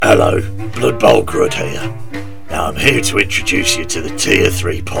Hello, Blood Bowl Grud here. Now I'm here to introduce you to the Tier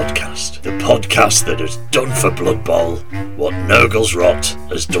 3 podcast. The podcast that has done for Blood Bowl what Nurgle's Rot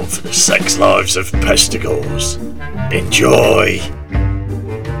has done for the sex lives of Pestigores. Enjoy!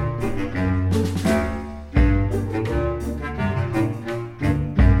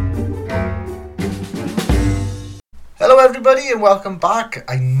 Hello everybody and welcome back.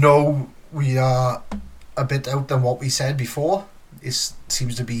 I know we are a bit out than what we said before. It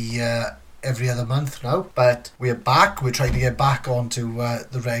seems to be every other month now, but we're back. We're trying to get back onto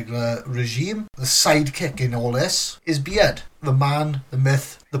the regular regime. The sidekick in all this is Beard, the man, the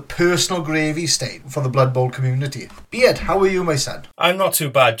myth, the personal gravy stain for the Blood Bowl community. Beard, how are you, my son? I'm not too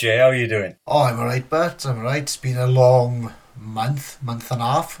bad, Jay. How are you doing? Oh, I'm alright, Bert. I'm alright. It's been a long month and a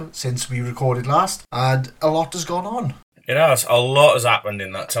half since we recorded last, and a lot has gone on. It has. A lot has happened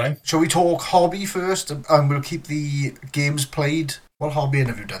in that time. Shall we talk hobby first, and we'll keep the games played? What hobby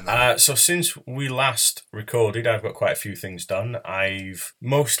have you done then? So since we last recorded, I've got quite a few things done. I've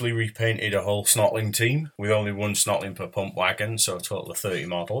mostly repainted a whole Snotling team with only one Snotling per pump wagon, so a total of 30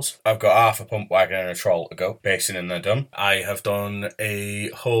 models. I've got half a pump wagon and a troll to go, basing and they're done. I have done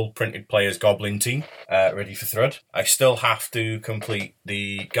a whole printed players Goblin team, ready for Thrud. I still have to complete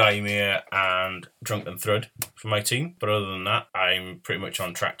the Gaimir and Drunken Thrud for my team, but other than that, I'm pretty much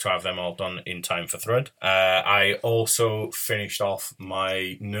on track to have them all done in time for Thrud. I also finished off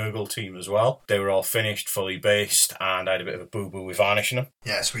my Nurgle team as well. They were all finished, fully based, and I had a bit of a boo-boo with varnishing them.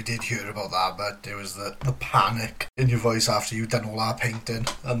 Yes, we did hear about that, but there was the panic in your voice after you'd done all that painting,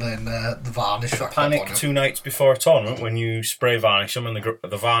 and then the varnish. The panic 2 nights before a tournament when you spray varnish them and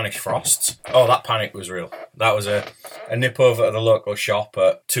the varnish frosts. Oh, that panic was real. That was a nip over to the local shop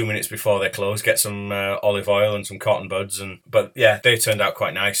at 2 minutes before they closed, get some olive oil and some cotton buds, but yeah, they turned out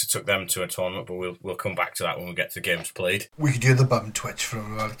quite nice. It took them to a tournament, but we'll come back to that when we get to games played. We could hear the bum twitch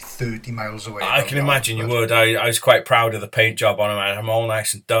from like 30 miles away. I can imagine you would. I was quite proud of the paint job on them. I had them all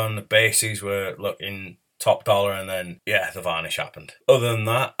nice and done. The bases were looking top dollar, and then, yeah, the varnish happened. Other than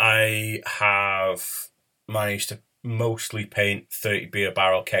that, I have managed to mostly paint 30 beer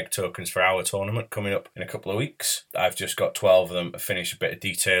barrel keg tokens for our tournament coming up in a couple of weeks. I've just got 12 of them to finish a bit of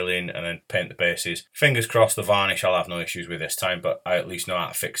detailing and then paint the bases. Fingers crossed the varnish I'll have no issues with this time, but I at least know how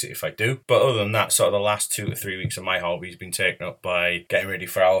to fix it if I do. But other than that, sort of the last 2 to 3 weeks of my hobby has been taken up by getting ready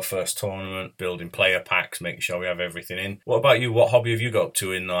for our first tournament, building player packs, making sure we have everything in. What about you? What hobby have you got up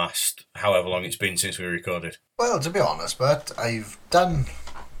to in the last however long it's been since we recorded? Well, to be honest, but I've done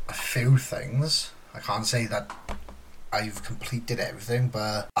a few things. I can't say that I've completed everything,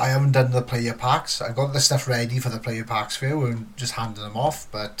 but I haven't done the player packs. I've got the stuff ready for the player packs for you and just handing them off,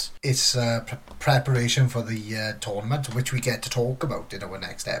 but it's preparation for the tournament, which we get to talk about in our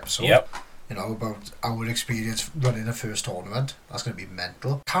next episode. Yep. You know, about our experience running a first tournament. That's going to be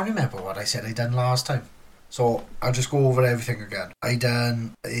mental. Can't remember what I said I done last time, so I'll just go over everything again. I've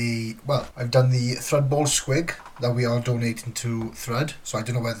done the Thrud Ball Squig that we are donating to Thrud, so I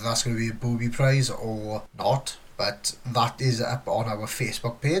don't know whether that's going to be a booby prize or not, but that is up on our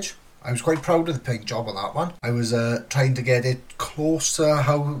Facebook page. I was quite proud of the paint job on that one. I was trying to get it close to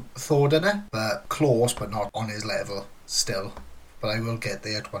how Thor done it, but close, but not on his level still. But I will get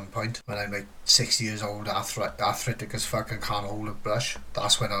there at one point when I'm like 60 years old, arthritic as fuck and can't hold a brush.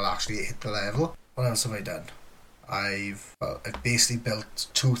 That's when I'll actually hit the level. What else have I done? I've basically built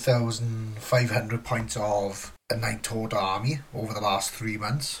 2,500 points of a Night-Horde army over the last 3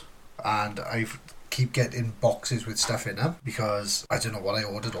 months, and I've keep getting boxes with stuff in them because I don't know what I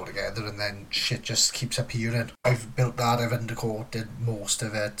ordered altogether, and then shit just keeps appearing. I've built that, I've undercoated most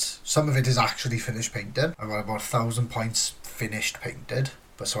of it. Some of it is actually finished painting. I've got about 1,000 points finished painted,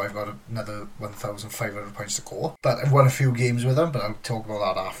 but so I've got another 1,500 points to go. But I've won a few games with them, but I'll talk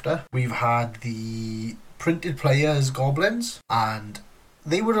about that after. We've had the printed players goblins, and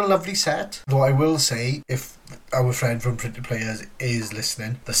they were a lovely set, though I will say, if our friend from Printed Players is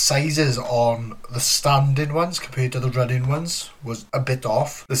listening, the sizes on the standing ones compared to the running ones was a bit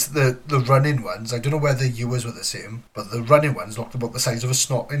off. The running ones, I don't know whether yours were the same, but the running ones looked about the size of a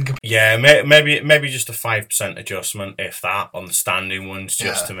Snotling. Yeah, maybe just a 5% adjustment, if that, on the standing ones,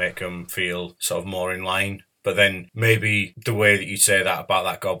 just to make them feel sort of more in line. But then maybe the way that you say that about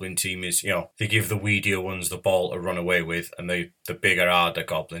that Goblin team is, you know, they give the weedier ones the ball to run away with, and the bigger, harder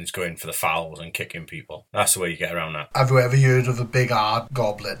Goblins go in for the fouls and kicking people. That's the way you get around that. Have you ever heard of a big, hard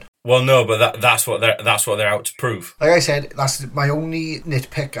Goblin? Well, no, but that's what they're out to prove. Like I said, that's my only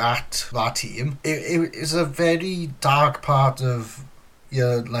nitpick at that team. It is a very dark part of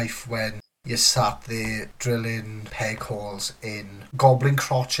your life when you sat there drilling peg holes in goblin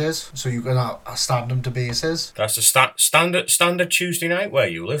crotches, so you can stand them to bases. That's a standard Tuesday night where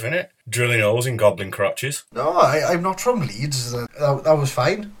you live, innit? Drilling holes in goblin crotches. No, I'm not from Leeds. That was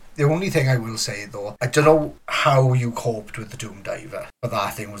fine. The only thing I will say, though, I don't know how you coped with the Doom Diver, but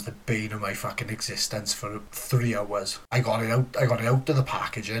that thing was the bane of my fucking existence for 3 hours. I got it out of the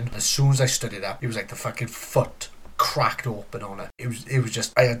packaging. As soon as I stood it up, it was like the fucking foot cracked open on it. It was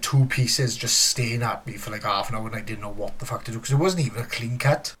just, I had 2 pieces just staring at me for like half an hour, and I didn't know what the fuck to do, because it wasn't even a clean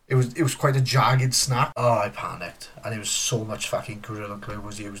cut. It was quite a jagged snap. Oh, I panicked, and it was so much fucking Gorilla Glue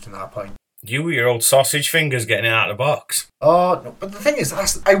was used in that point. You with your old sausage fingers getting it out of the box. Oh, no, but the thing is,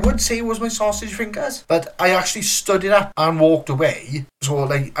 I would say it was my sausage fingers, but I actually stood it up and walked away, so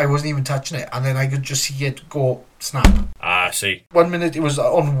like I wasn't even touching it, and then I could just see it go snap. Ah, I see. 1 minute it was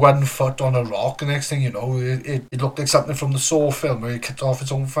on 1 foot on a rock, the next thing you know, it looked like something from the Saw film where it cut off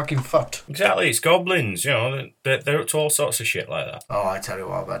its own fucking foot. Exactly, it's goblins, you know, they're up to all sorts of shit like that. Oh, I tell you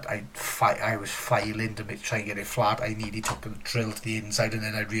what, but I was filing to try and get it flat. I nearly took a drill to the inside, and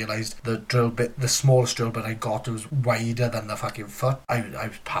then I realised the smallest drill bit I got was wider than the fucking foot. I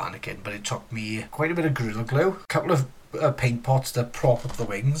was panicking, but it took me quite a bit of Gorilla Glue, a couple of paint pots to prop up the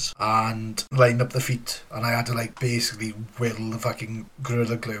wings and line up the feet, and I had to like basically will the fucking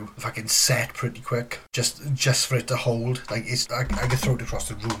Gorilla Glue fucking set pretty quick just for it to hold. Like I can throw it across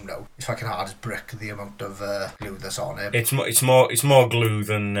the room now. It's fucking hard as brick, the amount of glue that's on it. It's more glue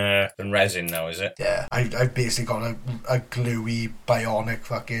than resin now, is it? Yeah, I've basically got a gluey bionic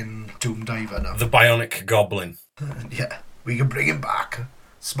fucking Doom Diver now. The bionic goblin. Yeah, we can bring him back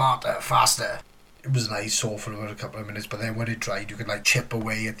smarter, faster. It was nice so for about a couple of minutes, but then when it dried, you could like chip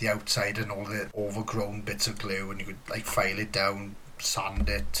away at the outside and all the overgrown bits of glue, and you could like file it down, sand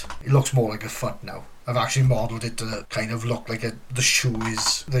it. It looks more like a foot now. I've actually modelled it to kind of look like the shoe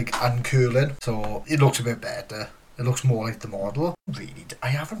is like uncurling, so it looks a bit better. It looks more like the model. I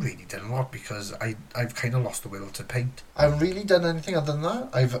haven't really done a lot because I've kind of lost the will to paint. I haven't really done anything other than that.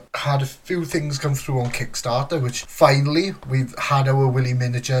 I've had a few things come through on Kickstarter, which finally we've had our Willy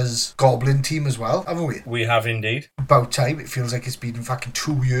Miniatures Goblin team as well, haven't we? We have indeed. About time. It feels like it's been fucking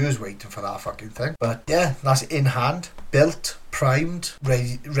 2 years waiting for that fucking thing. But yeah, that's in hand, built, primed,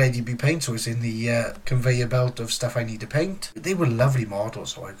 ready to be painted. So it's in the conveyor belt of stuff I need to paint. They were lovely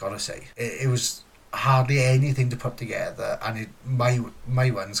models, so I've got to say. It was hardly anything to put together, and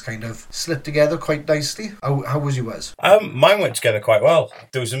my ones kind of slipped together quite nicely. How was yours? Mine went together quite well.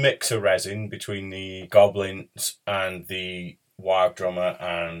 There was a mix of resin between the goblins and the Warg Drummer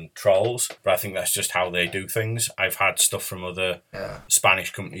and Trolls, but I think that's just how they do things. I've had stuff from other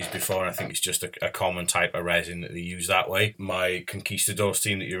Spanish companies before, and I think it's just a common type of resin that they use that way. My Conquistadors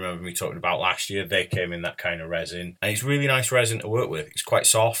team that you remember me talking about last year, they came in that kind of resin, and it's really nice resin to work with. It's quite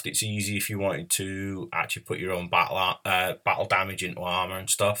soft, it's easy if you wanted to actually put your own battle damage into armour and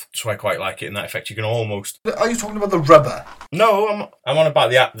stuff, so I quite like it in that effect. You can almost... Are you talking about the rubber? No, I'm on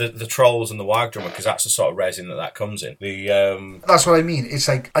about the Trolls and the Warg Drummer, because that's the sort of resin that comes in. That's what I mean. It's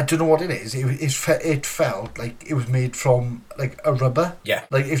like, I don't know what it is. It felt like it was made from like a rubber. Yeah.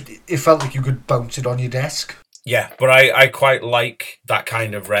 Like it felt like you could bounce it on your desk. Yeah, but I quite like that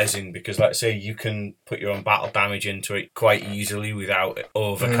kind of resin because, like I say, you can put your own battle damage into it quite easily without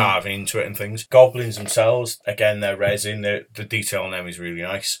over-carving into it and things. Goblins themselves, again, they're resin. The detail on them is really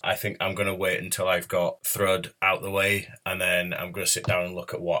nice. I think I'm going to wait until I've got Thrud out the way, and then I'm going to sit down and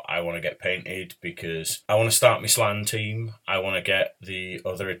look at what I want to get painted, because I want to start my Slan team. I want to get the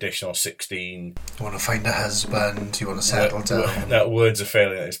other additional 16... You want to find a husband, you want to settle down. No, words are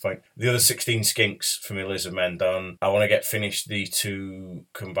failing at this point. The other 16 skinks for my Lizard Men done. I want to get finished the 2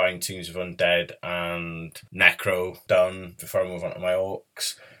 combined teams of Undead and Necro done before I move on to my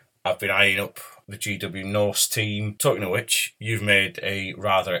Orcs. I've been eyeing up the GW Norse team. Talking of which, you've made a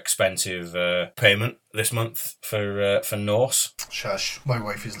rather expensive payment this month for Norse. Shush, my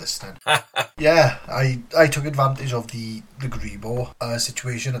wife is listening. Yeah, I took advantage of the Grebo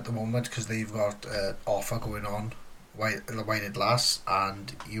situation at the moment, because they've got an offer going on while it lasts,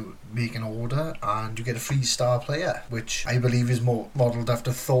 and you make an order and you get a free star player, which I believe is more modelled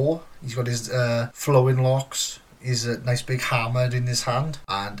after Thor. He's got his flowing locks, his nice big hammer in his hand,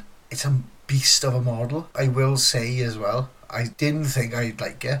 and it's a beast of a model. I will say as well, I didn't think I'd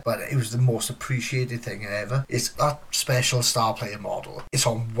like it, but it was the most appreciated thing ever. It's that special star player model. It's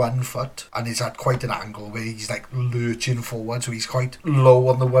on 1 foot, and it's at quite an angle where he's like lurching forward, so he's quite low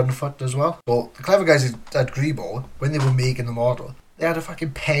on the 1 foot as well. But the clever guys at Grebo, when they were making the model, they had a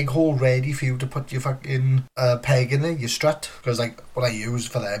fucking peg hole ready for you to put your fucking peg in there, your strut. Because like what I use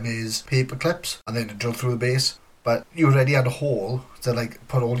for them is paper clips, and then to drill through the base. But you already had a hole to like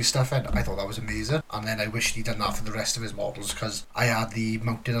put all your stuff in. I thought that was amazing. And then I wished he'd done that for the rest of his models, because I had the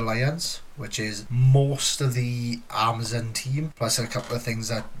Mounted Alliance, which is most of the Amazon team, plus a couple of things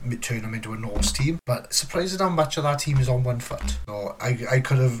that turn them into a Norse team. But surprised how much of that team is on one foot. So I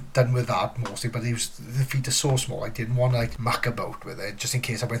could have done with that mostly, but the feet are so small, I didn't want to like muck about with it, just in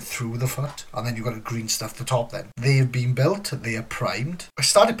case I went through the foot. And then you've got a green stuff at the top then. They've been built, they are primed. I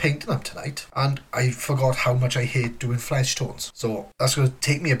started painting them tonight, and I forgot how much I hate doing flesh tones. So that's going to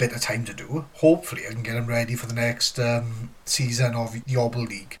take me a bit of time to do. Hopefully I can get them ready for the next season of the Yobble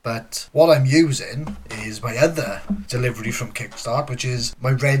League. But what I'm using is my other delivery from Kickstart, which is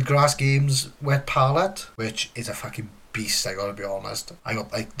my Redgrass Games wet palette, which is a fucking beast, I gotta be honest. I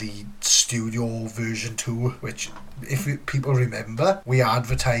got like the studio version 2, which, if people remember, we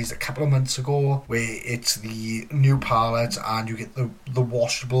advertised a couple of months ago, where it's the new palette and you get the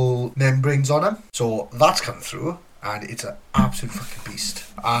washable membranes on them. So that's come through, and it's an absolute fucking beast.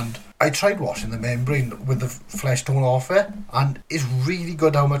 And I tried washing the membrane with the flesh tone off it, and it's really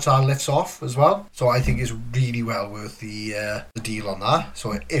good how much that lifts off as well. So I think it's really well worth the deal on that.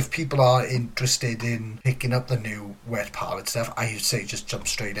 So if people are interested in picking up the new wet palette stuff, I would say just jump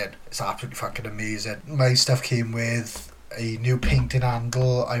straight in. It's absolutely fucking amazing. My stuff came with a new painting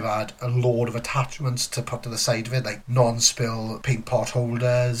handle. I've had a load of attachments to put to the side of it, like non-spill paint pot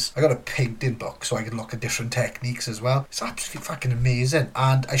holders. I got a painting book so I can look at different techniques as well. It's absolutely fucking amazing.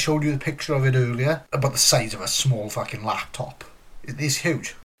 And I showed you the picture of it earlier, about the size of a small fucking laptop. It is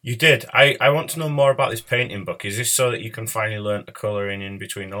huge. You did. I want to know more about this painting book. Is this so that you can finally learn to colouring in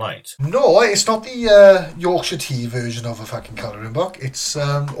between the lines? No, it's not the Yorkshire Tea version of a fucking colouring book. It's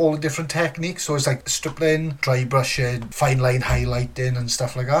all the different techniques. So it's like stripling, dry brushing, fine line highlighting and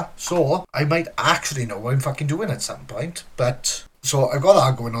stuff like that. So I might actually know what I'm fucking doing at some point. But so I've got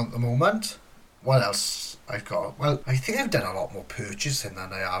that going on at the moment. What else I've got? Well, I think I've done a lot more purchasing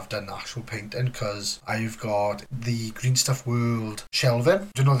than I have done actual painting, because I've got the Green Stuff World shelving.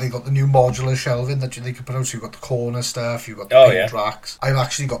 Do you know they got the new modular shelving that they can put out? So you've got the corner stuff, you've got the paint racks. I've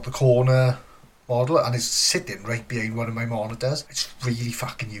actually got the corner model, and it's sitting right behind one of my monitors. It's really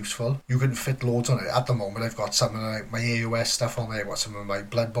fucking useful. You can fit loads on it. At the moment I've got some of like my AOS stuff on there, I've got some of my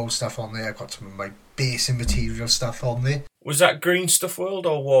Blood Bowl stuff on there, I've got some of my basing material stuff on there. Was that Green Stuff World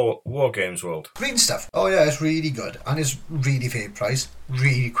or War Games World? Green Stuff. Oh yeah, it's really good, and it's really fair price,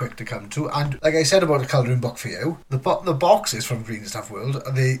 really quick to come to. And like I said about the colouring book for you, the boxes from Green Stuff World,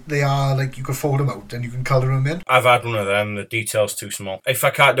 they are like, you can fold them out and you can colour them in. I've had one of them. The detail's too small. If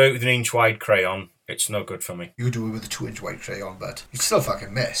I can't do it with an inch wide crayon, it's no good for me. You do it with a 2-inch wide crayon, but you still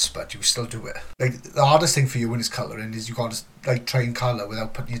fucking miss, but you still do it. Like, the hardest thing for you when it's colouring is you can't like try and colour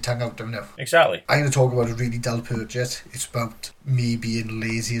without putting your tongue out, don't you? Exactly. I'm going to talk about a really dull purchase. It's about me being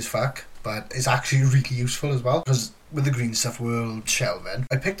lazy as fuck, but it's actually really useful as well, because with the Green Stuff World shelving,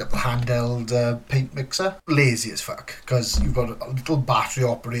 I picked up the handheld paint mixer. Lazy as fuck, because you've got a little battery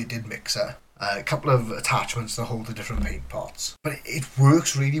operated mixer, a couple of attachments to hold the different paint pots, but it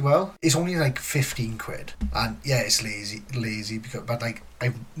works really well. It's only like 15 quid, and yeah, it's lazy because, but like,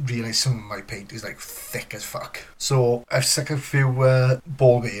 I realised some of my paint is like thick as fuck. So I've stuck a few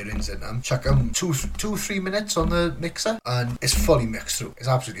ball bearings in them, chuck them 2-3 minutes on the mixer, and it's fully mixed through. It's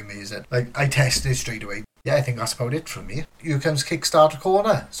absolutely amazing. Like, I tested it straight away. Yeah, I think that's about it from me. Here comes Kickstarter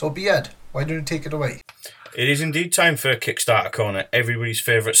Corner. So Beard, why don't you take it away? It is indeed time for Kickstarter Corner, everybody's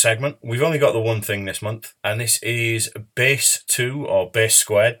favourite segment. We've only got the one thing this month, and this is Base 2, or Base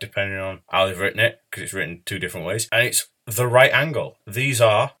Squared, depending on how they've written it, because it's written two different ways, and it's the right angle. These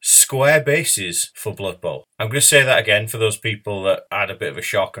are square bases for Blood Bowl. I'm going to say that again for those people that had a bit of a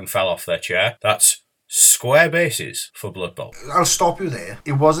shock and fell off their chair. That's square bases for Blood Bowl. I'll stop you there.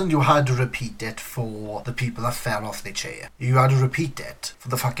 It wasn't you had to repeat it for the people that fell off their chair. You had to repeat it for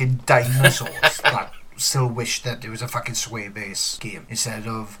the fucking dinosaurs that still wish that it was a fucking square base game instead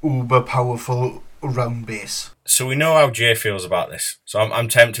of uber powerful round base. So we know how Jay feels about this, so I'm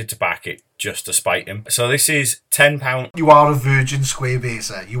tempted to back it just to spite him. So this is £10. You are a virgin square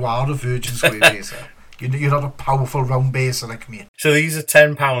baser. You are a virgin square baser. You're not a powerful round baser like me. So these are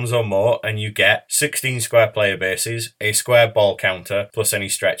 £10 or more, and you get 16 square player bases, a square ball counter, plus any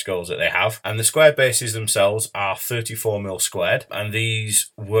stretch goals that they have. And the square bases themselves are 34mm squared, and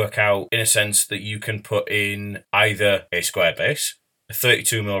these work out in a sense that you can put in either a square base, a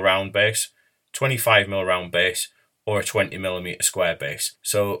 32mm round base, 25mm round base, or a 20mm square base.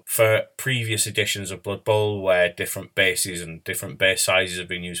 So for previous editions of Blood Bowl, where different bases and different base sizes have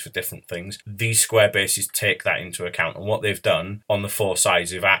been used for different things, these square bases take that into account. And what they've done on the 4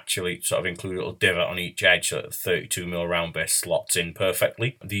 sides, they've actually sort of included a little divot on each edge so that the 32mm round base slots in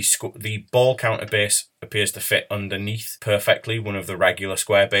perfectly. The ball counter base appears to fit underneath perfectly one of the regular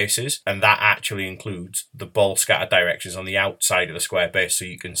square bases, and that actually includes the ball scatter directions on the outside of the square base, so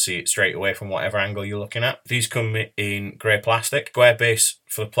you can see it straight away from whatever angle you're looking at. These come in grey plastic. Square base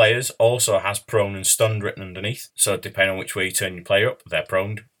for the players also has prone and stunned written underneath, so depending on which way you turn your player up, they're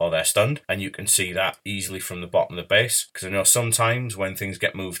proned or they're stunned, and you can see that easily from the bottom of the base, because I know sometimes when things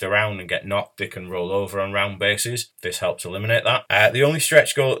get moved around and get knocked, they can roll over on round bases. This helps eliminate that. The only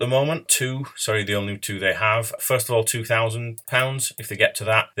stretch goal at the moment, the only two they have. First of all, £2,000. If they get to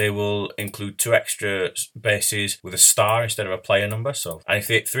that, they will include 2 extra bases with a star instead of a player number. And if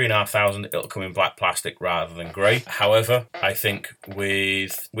they hit 3,500, it'll come in black plastic rather than grey. However, I think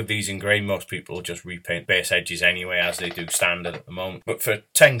with these in grey, most people will just repaint base edges anyway, as they do standard at the moment. But for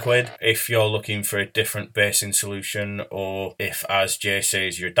 £10, if you're looking for a different basing solution, or if, as Jay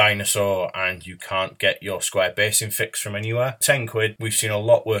says, you're a dinosaur and you can't get your square basing fix from anywhere, £10, we've seen a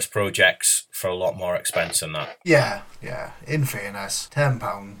lot worse projects for a lot more expense than that. Yeah. In fairness,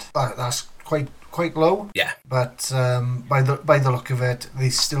 £10. That's quite low. Yeah. But by the look of it,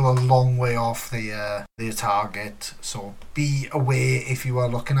 they're still a long way off their target. So be aware, if you are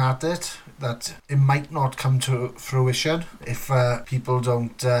looking at it, that it might not come to fruition if people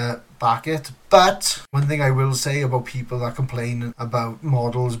don't back it. But one thing I will say about people that complain about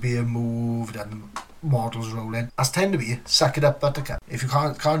models being moved and models rolling, as tend to be, suck it up buttercup. If you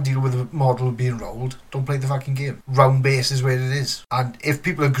can't deal with a model being rolled, don't play the fucking game. Round base is where it is. And if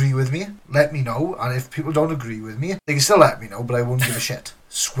people agree with me, let me know. And if people don't agree with me, they can still let me know, but I won't give a shit.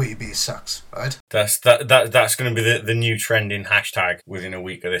 Square base sucks, right? That's going to be the new trending hashtag within a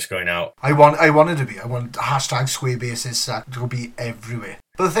week of this going out. I want hashtag square bases suck to be everywhere.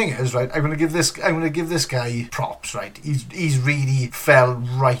 But the thing is, right, I'm gonna give this guy props, right? He's really fell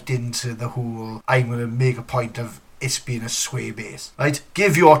right into the whole, I'm gonna make a point of it's being a square base, right?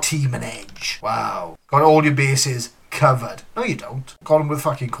 Give your team an edge. Wow. Got all your bases covered. No, you don't. Got them with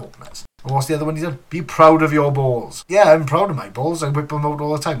fucking corners. And what's the other one he did? Be proud of your balls. Yeah, I'm proud of my balls. I whip them out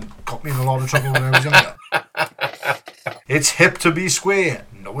all the time. Got me in a lot of trouble when I was younger. It's hip to be square.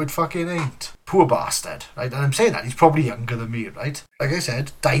 No, it fucking ain't. Poor bastard, right? And I'm saying that, he's probably younger than me, right? Like I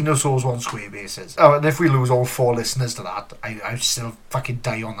said, dinosaurs want square bases. Oh, and if we lose all 4 listeners to that, I still fucking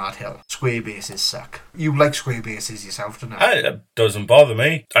die on that hill. Square bases suck. You like square bases yourself, don't you? It doesn't bother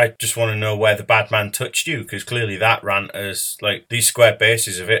me. I just want to know where the bad man touched you, because clearly that rant is, like, these square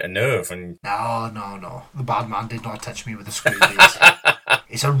bases have hit a nerve. And No. The bad man did not touch me with a square base.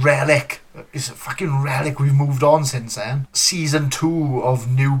 It's a relic. It's a fucking relic. We've moved on since then. Season 2 of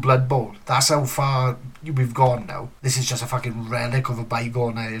New Blood Bowl. That's how far we've gone now. This is just a fucking relic of a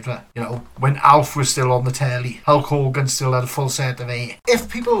bygone era. You know, when Alf was still on the telly, Hulk Hogan still had a full set of hair. If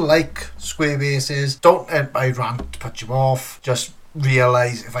people like square bases, don't let my rant put you off. Just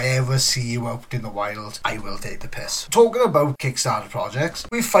realise, if I ever see you out in the wild, I will take the piss. Talking about Kickstarter projects,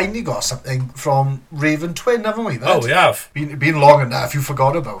 we've finally got something from Raven Twin, haven't we? Oh, we have. Been long enough, you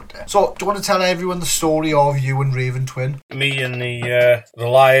forgot about it. So, do you want to tell everyone the story of you and Raven Twin? Me and the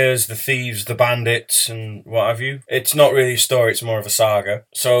liars, the thieves, the bandits, and what have you. It's not really a story, it's more of a saga.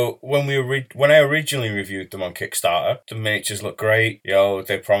 So, when I originally reviewed them on Kickstarter, the miniatures looked great.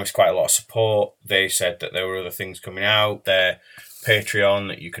 They promised quite a lot of support. They said that there were other things coming out. Their Patreon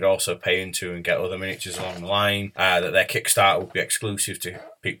that you could also pay into and get other miniatures along the line, that their Kickstarter would be exclusive to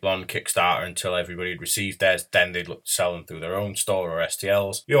people on Kickstarter until everybody had received theirs. Then they'd look to sell them through their own store or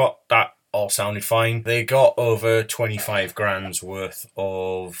STLs. You know what? That all sounded fine. They got over 25 grand's worth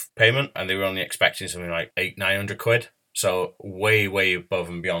of payment, and they were only expecting something like 800-900 quid. So way, way above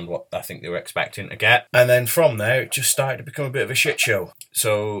and beyond what I think they were expecting to get. And then from there, it just started to become a bit of a shit show.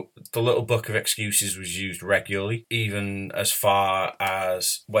 So the little book of excuses was used regularly, even as far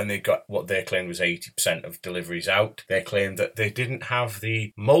as when they got what they claimed was 80% of deliveries out. They claimed that they didn't have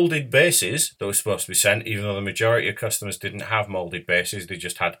the moulded bases that were supposed to be sent, even though the majority of customers didn't have moulded bases. They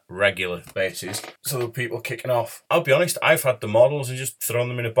just had regular bases. So there were people kicking off. I'll be honest, I've had the models and just thrown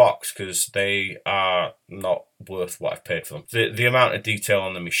them in a box because they are not worth what I've paid for them. The amount of detail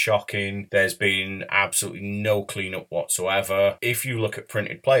on them is shocking. There's been absolutely no cleanup whatsoever. If you look at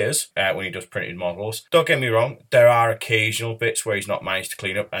printed players, when he does printed models, don't get me wrong, there are occasional bits where he's not managed to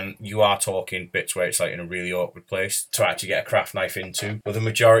clean up, and you are talking bits where it's like in a really awkward place to actually get a craft knife into. But the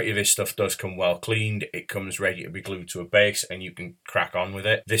majority of his stuff does come well cleaned. It comes ready to be glued to a base, and you can crack on with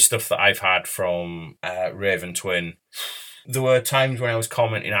it. This stuff that I've had from Raven Twin, there were times when I was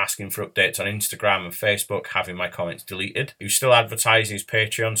commenting, asking for updates on Instagram and Facebook, having my comments deleted. He was still advertising his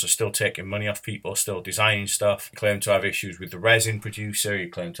Patreon, so still taking money off people, still designing stuff. He claimed to have issues with the resin producer. He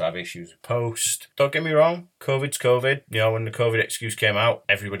claimed to have issues with post. Don't get me wrong, COVID's COVID. You know, when the COVID excuse came out,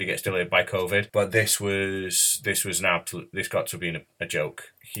 everybody gets delayed by COVID. But this was an absolute, this got to be a joke.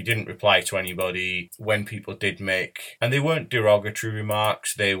 He didn't reply to anybody when people did make, and they weren't derogatory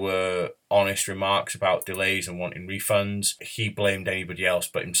remarks, they were honest remarks about delays and wanting refunds. He blamed anybody else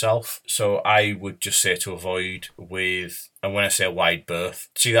but himself. So I would just say to avoid with, and when I say a wide berth,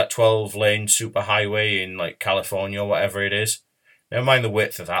 see that 12-lane superhighway in like California or whatever it is? Never mind the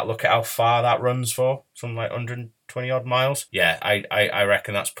width of that, look at how far that runs for, something like 120 odd miles. Yeah, I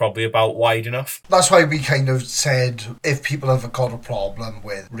reckon that's probably about wide enough. That's why we kind of said if people have got a problem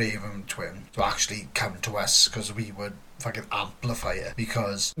with Raven Twin to actually come to us, because we would fucking amplify it,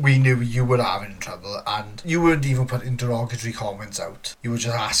 because we knew you were having trouble, and you weren't even putting derogatory comments out. You were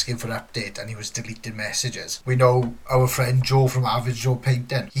just asking for an update, and he was deleting messages. We know our friend Joe from Average Joe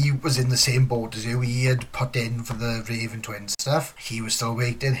Painting, he was in the same boat as you. He had put in for the Raven Twin stuff. He was still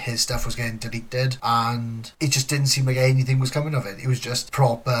waiting. His stuff was getting deleted, and it just didn't seem like anything was coming of it. It was just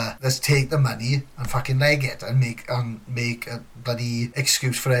proper, let's take the money and fucking leg it and make a bloody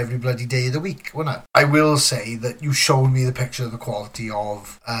excuse for every bloody day of the week, wasn't it? I will say that you showed me the picture of the quality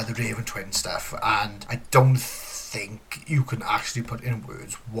of the Raven Twin stuff, and I don't think you can actually put in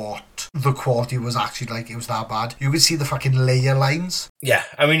words what the quality was actually like. It was that bad. You could see the fucking layer lines. Yeah,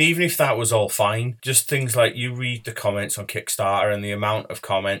 I mean, even if that was all fine, just things like you read the comments on Kickstarter and the amount of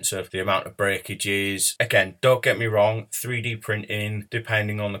comments of the amount of breakages. Again, don't get me wrong, 3D printing,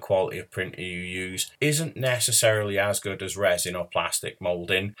 depending on the quality of printer you use, isn't necessarily as good as resin or plastic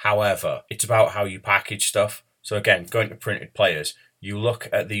molding. However, it's about how you package stuff. So again, going to printed players, you look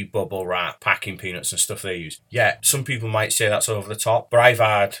at the bubble wrap, packing peanuts and stuff they use. Yeah, some people might say that's over the top, but I've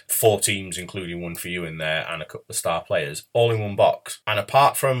had 4 teams, including one for you in there, and a couple of star players, all in one box. And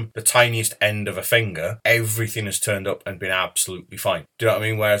apart from the tiniest end of a finger, everything has turned up and been absolutely fine. Do you know what I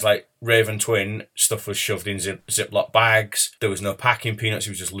mean? Whereas like Raven Twin, stuff was shoved in Ziploc bags. There was no packing peanuts,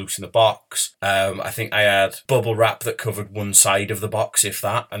 it was just loose in the box. I think I had bubble wrap that covered one side of the box, if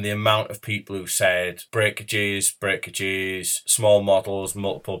that. And the amount of people who said breakages, small models,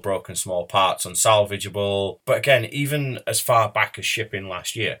 multiple broken small parts, unsalvageable. But again, even as far back as shipping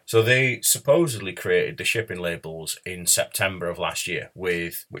last year. So they supposedly created the shipping labels in September of last year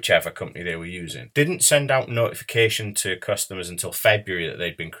with whichever company they were using. Didn't send out notification to customers until February that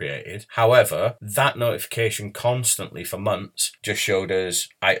they'd been created. However, that notification constantly for months just showed us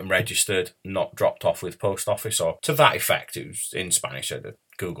item registered, not dropped off with post office, or to that effect. It was in Spanish, so the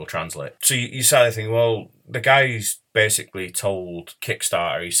Google Translate. So you started thinking, well, the guy's basically told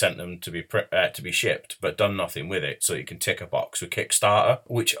Kickstarter he sent them to be shipped, but done nothing with it, so you can tick a box with Kickstarter,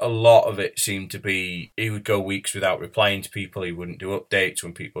 which a lot of it seemed to be, he would go weeks without replying to people, he wouldn't do updates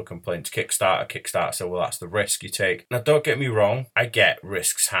when people complained to Kickstarter. Kickstarter said, well, that's the risk you take. Now, don't get me wrong, I get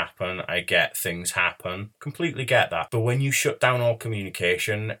risks happen, I get things happen, completely get that, but when you shut down all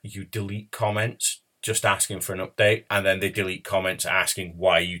communication, you delete comments just asking for an update, and then they delete comments asking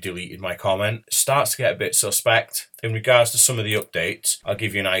why you deleted my comment, starts to get a bit suspect. In regards to some of the updates, I'll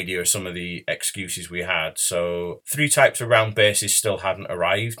give you an idea of some of the excuses we had. So 3 types of round bases still hadn't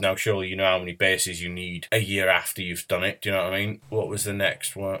arrived. Now, surely you know how many bases you need a year after you've done it. Do you know what I mean? What was the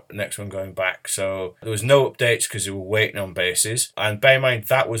next one going back? So there was no updates because they were waiting on bases. And bear in mind,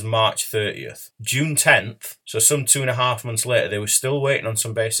 that was March 30th. June 10th, so some 2.5 months later, they were still waiting on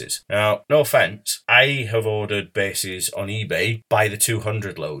some bases. Now, no offense, I have ordered bases on eBay by the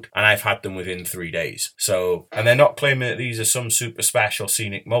 200 load, and I've had them within 3 days. So, and they're not claiming that these are some super special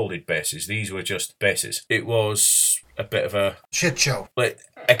scenic molded bases. These were just bases. It was a bit of a shit show. But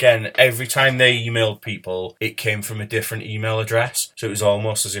again, every time they emailed people, it came from a different email address. So it was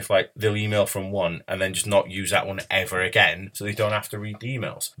almost as if like they'll email from one and then just not use that one ever again, so they don't have to read the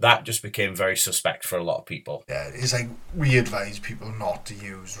emails. That just became very suspect for a lot of people. Yeah, it's like we advise people not to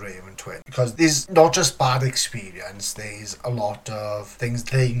use Raven Twin because there's not just bad experience, there's a lot of things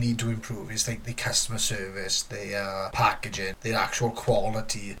they need to improve. It's like the customer service, the packaging, the actual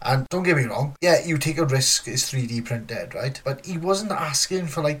quality. And don't get me wrong, yeah, you take a risk, it's 3D printed, right? But he wasn't asking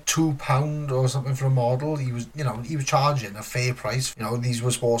for for like £2 or something for a model. He was charging a fair price. You know, these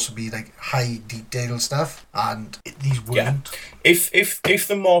were supposed to be like high detail stuff, and these weren't. Yeah. If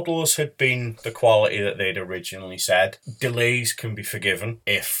the models had been the quality that they'd originally said, delays can be forgiven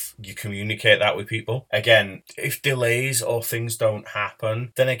if you communicate that with people. Again, if delays or things don't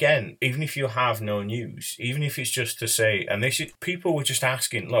happen, then again, even if you have no news, even if it's just to say, and people were just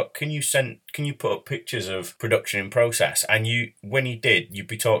asking, look, can you put up pictures of production in process? And when you did, you'd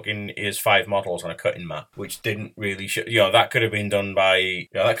be talking, here's 5 models on a cutting mat, which didn't really that could have been done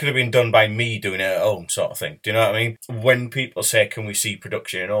by me doing it at home, sort of thing. Do you know what I mean? When people say, can we see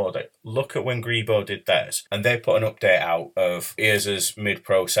production in order? Look at when Grebo did theirs, and they put an update out of, here's us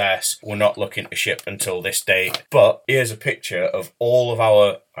mid-process, we're not looking to ship until this date, but here's a picture of all of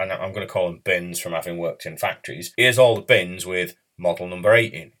our, and I'm going to call them bins from having worked in factories, here's all the bins with model number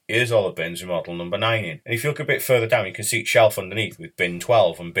 8 in. Here's all the bins with model number 9 in. And if you look a bit further down, you can see shelf underneath with bin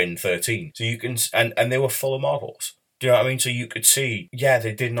 12 and bin 13. So you can, and they were full of models. Do you know what I mean? So you could see, yeah,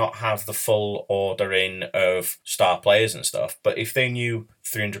 they did not have the full order in of star players and stuff, but if they knew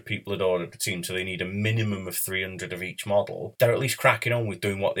 300 people had ordered the team, so they need a minimum of 300 of each model, they're at least cracking on with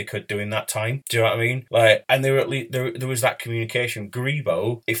doing what they could do in that time. Do you know what I mean? Like, and they were at least, there was that communication.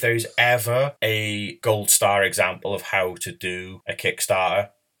 Grebo, if there is ever a gold star example of how to do a Kickstarter,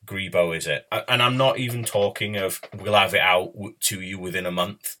 Grebo is it. And I'm not even talking of we'll have it out to you within a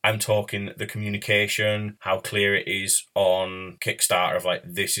month. I'm talking the communication, how clear it is on Kickstarter of like,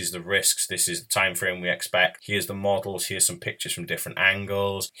 this is the risks, this is the time frame we expect, here's the models, here's some pictures from different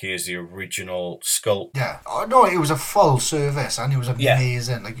angles, here's the original sculpt. Yeah. Oh, no, it was a full service and it was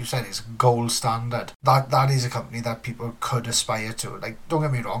amazing. Yeah. Like you said, it's gold standard. That is a company that people could aspire to. Like, don't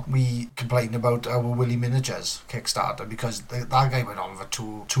get me wrong, we complained about our Willy Miniatures Kickstarter because that guy went on for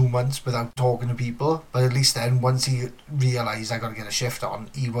two months without talking to people, but at least then once he realised I got to get a shift on,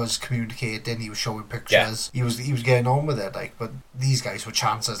 he was communicating, he was showing pictures, he was getting on with it. Like, but these guys were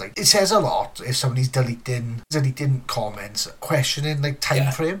chances. Like, it says a lot if somebody's deleting comments, questioning like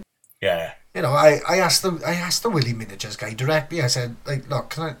time frame. Yeah. You know, I asked the Willy Miniatures guy directly. I said, like,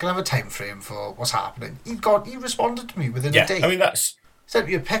 look, can I have a time frame for what's happening? He responded to me within a day. I mean, that's sent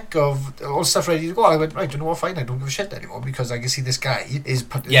me a pic of all stuff ready to go. I went, right, you know what, fine, I don't give a shit anymore because I can see this guy is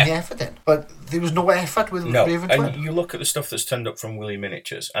putting the effort in. But there was no effort with Raven Twin. And you look at the stuff that's turned up from Willy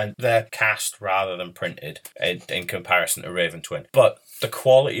Miniatures and they're cast rather than printed in comparison to Raven Twin. But the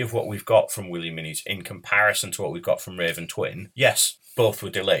quality of what we've got from Willy Minis in comparison to what we've got from Raven Twin, yes, both were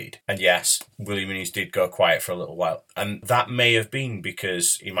delayed. And yes, Willy Minis did go quiet for a little while. And that may have been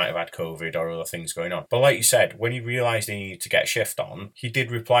because he might have had COVID or other things going on. But like you said, when he realised he needed to get a shift on, he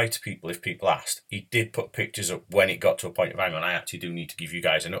did reply to people if people asked. He did put pictures up when it got to a point of, hang on, I actually do need to give you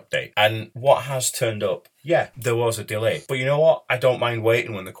guys an update. And what has turned up, yeah, there was a delay. But you know what? I don't mind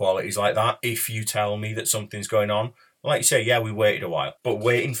waiting when the quality's like that. If you tell me that something's going on, like you say, yeah, we waited a while. But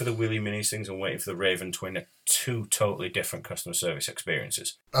waiting for the Willy Minis things and waiting for the Raven Twin are two totally different customer service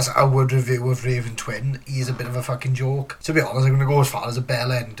experiences. That's our review of Raven Twin. He is a bit of a fucking joke. To be honest, I'm going to go as far as a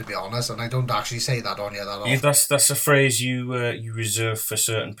bell end, to be honest, and I don't actually say that on you that often. Yeah, that's a phrase you reserve for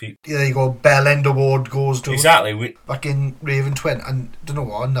certain people. Yeah, there you go. Bell end award goes to exactly. Fucking Raven Twin. And don't know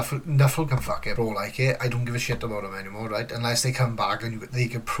what, Nuffle can fuck it, bro, like it. I don't give a shit about them anymore, right? Unless they come back and they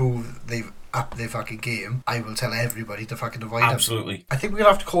can prove they've up their fucking game, I will tell everybody to fucking avoid them. Absolutely. I think we're going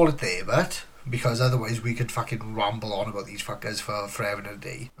to have to call it there, but because otherwise we could fucking ramble on about these fuckers for forever and a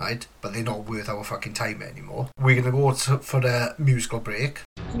day, right? But they're not worth our fucking time anymore. We're going to go for the musical break.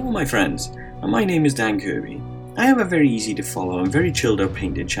 Hello my friends, and my name is Dan Kirby. I have a very easy to follow and very chilled out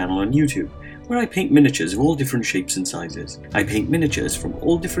painting channel on YouTube, where I paint miniatures of all different shapes and sizes. I paint miniatures from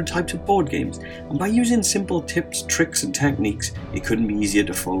all different types of board games, and by using simple tips, tricks and techniques, it couldn't be easier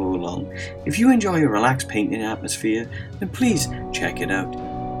to follow along. If you enjoy a relaxed painting atmosphere, then please check it out.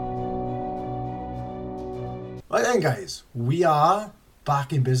 Right then guys, we are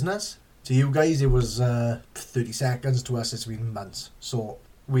back in business. To you guys it was 30 seconds, to us it's been months. So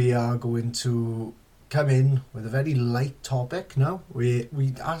we are going to come in with a very light topic now. We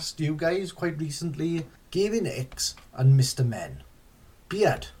asked you guys quite recently, Gaming X and Mr. Men.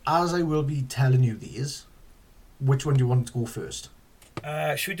 Beard, as I will be telling you these, which one do you want to go first?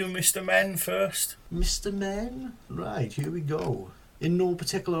 Should we do Mr. Men first? Mr. Men? Right, here we go. In no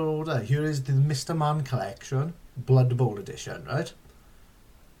particular order, here is the Mr. Man collection, Blood Bowl edition, right?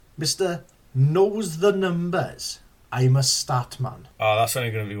 Mr. Knows the Numbers. I'm a stat man. Oh, that's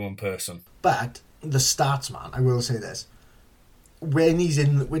only going to be one person. But the stats man, I will say this: when he's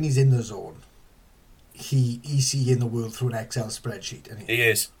in the zone, he's seeing the world through an Excel spreadsheet, and he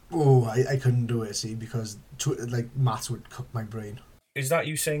is. Oh, I couldn't do it, see, because maths would cook my brain. Is that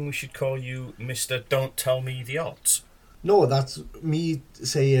you saying we should call you Mr. Don't Tell Me the Odds? No, that's me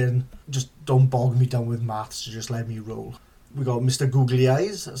saying just don't bog me down with maths, just let me roll. We got Mr. Googly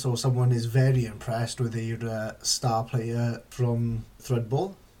Eyes, so someone is very impressed with their star player from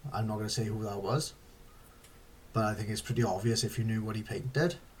Threadball. I'm not going to say who that was, but I think it's pretty obvious if you knew what he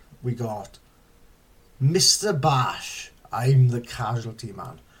painted. We got Mr. Bash, I'm the casualty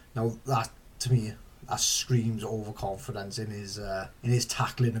man. Now that, to me, that screams overconfidence in his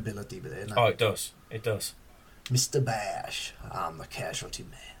tackling ability. But oh, it does. It does. Mr. Bash, I'm the casualty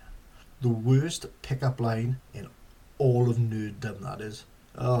man. The worst pickup line in all of nerddom, that is.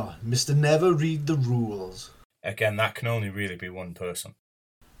 Oh, Mr. Never Read the Rules. Again, that can only really be one person.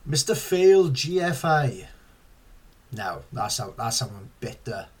 Mr. Fail GFI. Now, that's someone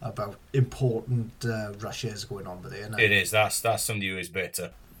bitter about important rushes going on with it. It is. That's somebody who is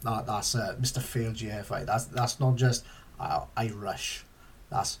bitter. That's Mr. Fail GFI. That's not just I rush.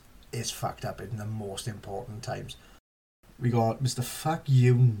 It's fucked up in the most important times. We got Mr. Fuck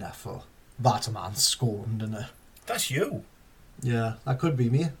You Nuffle. That's a man scorned, isn't it? That's you. Yeah, that could be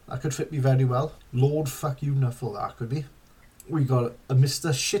me. That could fit me very well. Lord Fuck You Nuffle, that could be. We got a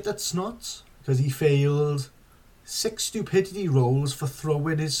Mr. Shit at Snots, because he failed 6 stupidity rolls for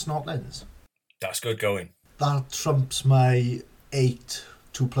throwing his snotlings. That's good going. That trumps my 8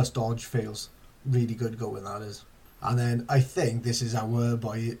 2+ dodge fails. Really good going, that is. And then I think this is our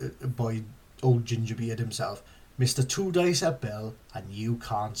boy old Gingerbeard himself. Mr. 2 Dice at Bill, and you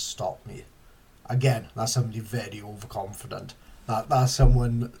can't stop me. Again, that's somebody very overconfident. That's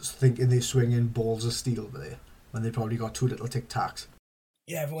someone thinking they're swinging balls of steel there, when they probably got 2 little tic-tacs.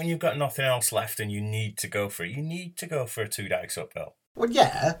 Yeah, but when you've got nothing else left and you need to go for it, you need to go for a 2 dice uphill. Well,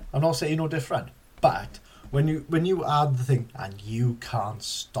 yeah, I'm not saying no different. But when you add the thing, and you can't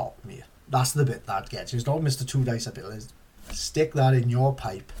stop me, that's the bit that gets you. It's not Mr. 2 Dice uphill. It's stick that in your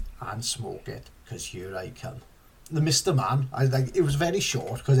pipe and smoke it, because here I come. The Mr. Man, it was very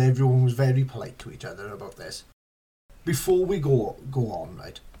short, because everyone was very polite to each other about this. Before we go on,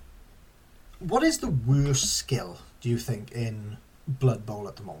 right, what is the worst skill, do you think, in Blood Bowl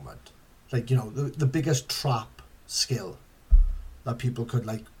at the moment? Like, you know, the biggest trap skill that people could,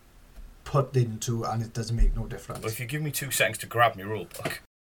 like, put into and it doesn't make no difference. Well, if you give me 2 seconds to grab my rule book.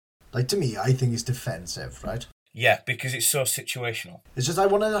 Like, to me, I think it's defensive, right? Yeah, because it's so situational. It's just I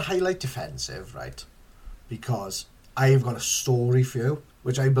wanted to highlight defensive, right? Because I've got a story for you,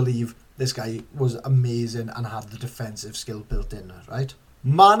 which I believe this guy was amazing and had the defensive skill built in, right?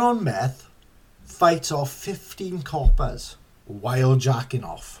 Man on meth fights off 15 coppers while jacking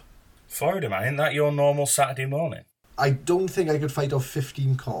off. Florida man, isn't that your normal Saturday morning? I don't think I could fight off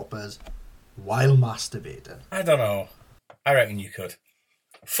 15 coppers while masturbating. I don't know. I reckon you could.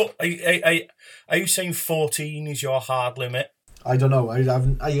 Are you saying 14 is your hard limit? I don't know. I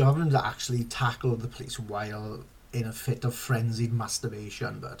haven't actually tackled the police while in a fit of frenzied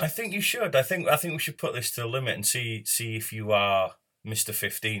masturbation, but I think you should. I think we should put this to the limit and see if you are Mr.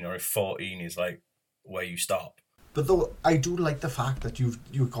 15 or if 14 is like where you stop. But though I do like the fact that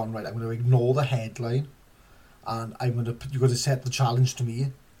you've gone right. I'm going to ignore the headline, and you're going to set the challenge to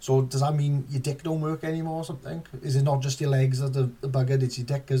me. So does that mean your dick don't work anymore or something? Is it not just your legs that are buggered, it's your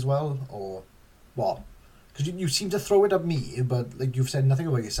dick as well? Or what? Because you seem to throw it at me, but like you've said nothing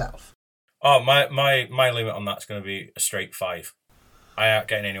about yourself. Oh, my limit on that's going to be a straight 5. I ain't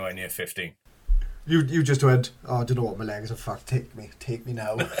getting anywhere near 15. You just went, oh, I don't know what, my legs are fucked, take me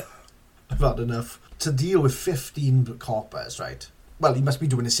now. I've had enough. To deal with 15 coppers, right? Well, he must be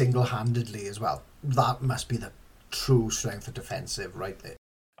doing it single-handedly as well. That must be the true strength of defensive right there.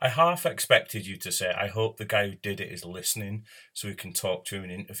 I half expected you to say, I hope the guy who did it is listening so we can talk to him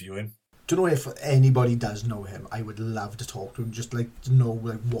and interview him. Don't know if anybody does know him. I would love to talk to him, just like to know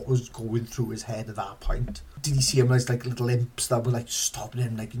like what was going through his head at that point. Did he see him as like little imps that were like stopping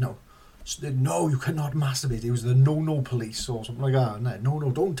him, like, you know, no, you cannot masturbate. It was the no police or something like that. No,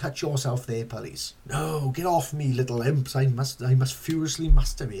 don't touch yourself there, police. No, get off me, little imps. I must furiously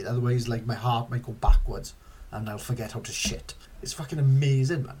masturbate, otherwise like my heart might go backwards and I'll forget how to shit. It's fucking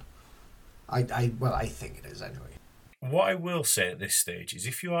amazing, man. I think it is anyway. What I will say at this stage is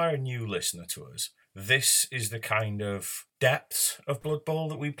if you are a new listener to us, this is the kind of depth of Blood Bowl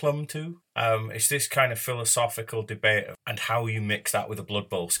that we plumb to. It's this kind of philosophical debate and how you mix that with a Blood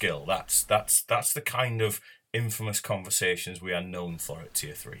Bowl skill. That's the kind of infamous conversations we are known for at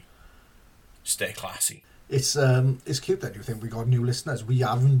Tier 3. Stay classy. It's cute that you think we got new listeners. We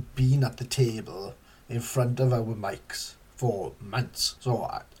haven't been at the table in front of our mics for months, so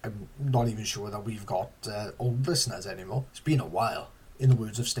I'm not even sure that we've got old listeners anymore. It's been a while. In the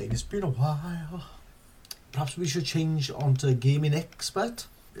words of Stain, it's been a while. perhaps we should change onto Gaming Expert.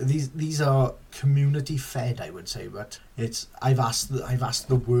 These are community fed, I would say, but I've asked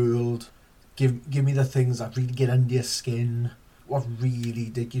the world, give me the things that really get under your skin, what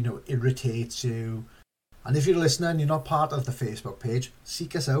really irritates you. And if you're listening and you're not part of the Facebook page,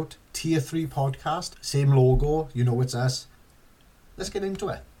 seek us out. Tier 3 podcast, same logo, you know it's us. Let's get into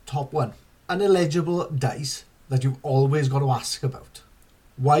it. Top 1. Unillegible dice that you've always got to ask about.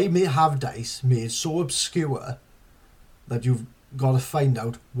 Why may have dice made so obscure that you've got to find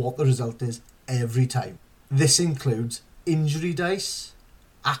out what the result is every time? This includes injury dice,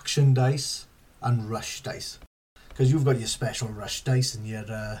 action dice, and rush dice. Because you've got your special rush dice and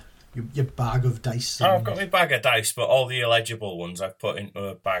your bag of dice. I've got my bag of dice, but all the illegible ones I've put into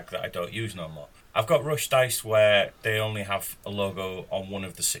a bag that I don't use no more. I've got rush dice where they only have a logo on one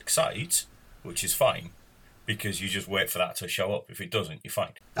of the 6 sides, which is fine, because you just wait for that to show up. If it doesn't, you're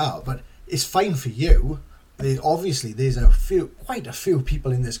fine. Oh, but it's fine for you. Obviously, there's quite a few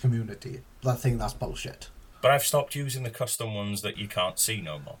people in this community that think that's bullshit. But I've stopped using the custom ones that you can't see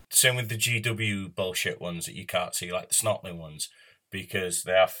no more. Same with the GW bullshit ones that you can't see, like the Snotling ones, because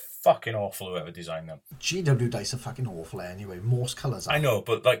they are fucking awful, whoever designed them. GW dice are fucking awful anyway. Most colours are. I know,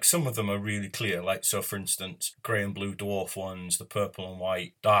 but like some of them are really clear. Like, so for instance, grey and blue dwarf ones, the purple and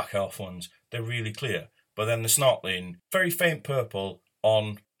white dark elf ones, they're really clear. But then the Snotling, very faint purple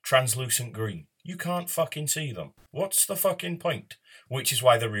on translucent green. You can't fucking see them. What's the fucking point? Which is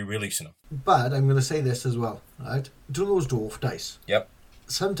why they're re-releasing them. But I'm going to say this as well, right? Do you know those dwarf dice? Yep.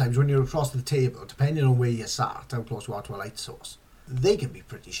 Sometimes when you're across the table, depending on where you're sat, how close you are to a light source, they can be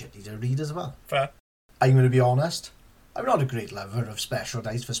pretty shitty to read as well. Fair. I'm going to be honest. I'm not a great lover of special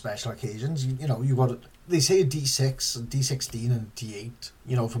dice for special occasions. You got it. They say D6, D16 and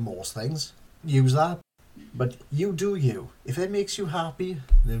D8, for most things. Use that. But you do you. If it makes you happy,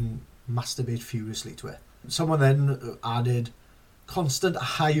 then masturbate furiously to it. Someone then added, constant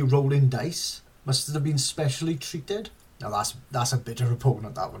high rolling dice must have been specially treated. Now that's a bitter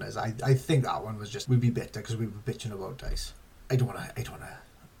opponent, that one is. I think that one was just, we'd be bitter because we were bitching about dice. I don't want to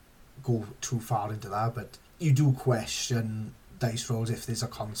go too far into that, but you do question dice rolls if there's a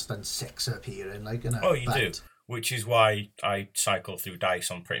constant 6 appearing, Oh, you do. Which is why I cycle through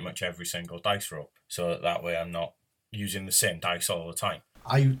dice on pretty much every single dice roll, so that way I'm not using the same dice all the time.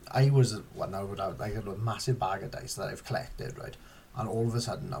 I was one now without I had a massive bag of dice that I've collected, right? And all of a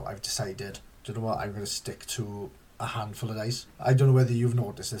sudden now I've decided, do you know what, I'm going to stick to a handful of dice. I don't know whether you've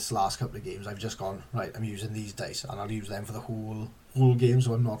noticed this last couple of games, I've just gone, right, I'm using these dice and I'll use them for the whole game,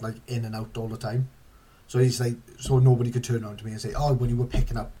 so I'm not like in and out all the time. So it's like, so nobody could turn around to me and say, oh, when you were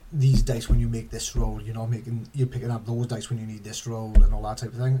picking up these dice when you make this roll, you're picking up those dice when you need this roll and all that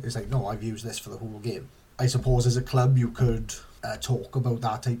type of thing. It's like, no, I've used this for the whole game. I suppose as a club you could talk about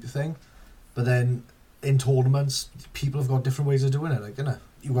that type of thing, but then in tournaments people have got different ways of doing it.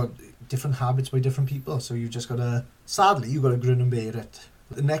 You've got different habits by different people, so you've just got to, sadly, you've got to grin and bear it.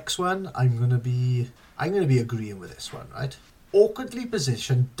 The next one, I'm gonna be agreeing with this one, right? Awkwardly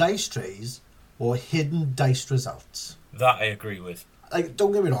positioned dice trays or hidden dice results. That I agree with. Like,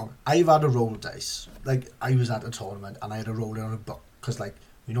 don't get me wrong, I've had a roll dice. Like, I was at a tournament and I had a roll on a book, because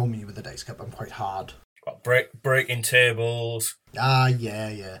me with the dice cup, I'm quite hard. Breaking tables.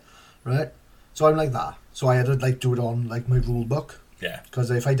 Yeah. Right? So I'm like that. So I had to do it on my rule book. Yeah. Because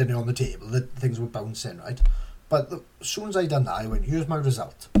if I did it on the table, the things would bounce in, right? But as soon as I done that, I went, here's my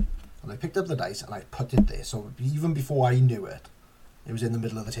result. And I picked up the dice and I put it there. So even before I knew it, it was in the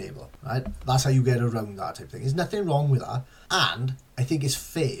middle of the table, right? That's how you get around that type of thing. There's nothing wrong with that. And I think it's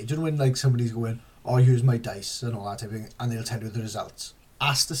fair. Do you know when somebody's going, oh, here's my dice and all that type of thing, and they'll tell you the results.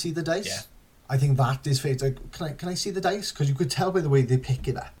 Ask to see the dice. Yeah. I think that is fair. It's like, can I see the dice? Because you could tell by the way they pick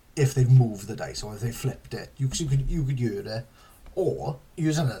it up if they've moved the dice or if they flipped it. You could hear it. Or,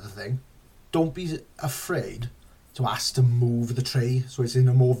 here's another thing, don't be afraid to ask to move the tray so it's in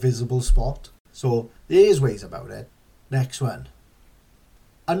a more visible spot. So, there's ways about it. Next one.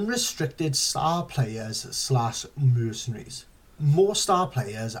 Unrestricted star players / mercenaries. More star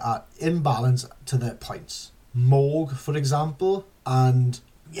players are imbalanced to their points. Morg, for example, and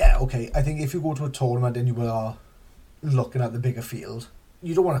yeah, okay, I think if you go to a tournament and you are looking at the bigger field,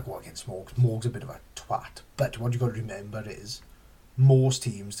 you don't want to go against Morg. Morg's a bit of a twat. But what you've got to remember is, most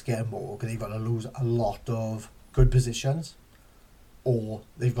teams to get a Morg, they've got to lose a lot of good positions, or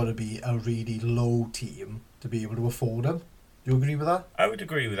they've got to be a really low team to be able to afford them. Do you agree with that? I would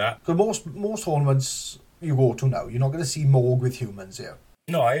agree with that. Because most tournaments you go to now, you're not going to see Morg with humans here.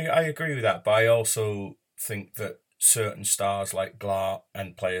 No, I agree with that, but I also think that certain stars like Glart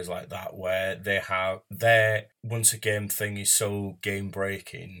and players like that, where they have their once a game thing is so game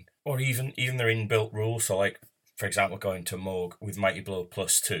breaking Or even their inbuilt rules. So, like, for example, going to Morg with Mighty Blow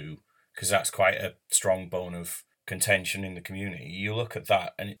 +2, because that's quite a strong bone of contention in the community. You look at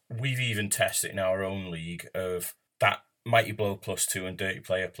that, and we've even tested in our own league of that Mighty Blow +2 and Dirty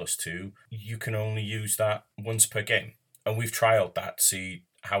Player +2. You can only use that once per game. And we've trialled that to see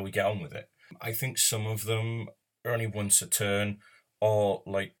how we get on with it. I think some of them are only once a turn, or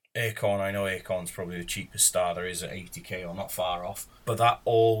like Acorn. I know Acorn's probably the cheapest star there is at 80k, or not far off. But that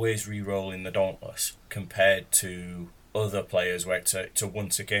always re-roll in the Dauntless compared to other players where it's a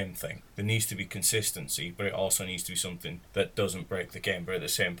once a game thing. There needs to be consistency, but it also needs to be something that doesn't break the game. But at the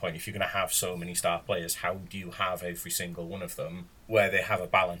same point, if you're going to have so many star players, how do you have every single one of them where they have a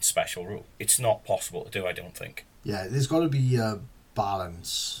balanced special rule? It's not possible to do, I don't think. Yeah, there's got to be a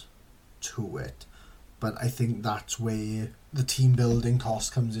balance to it, but I think that's where the team building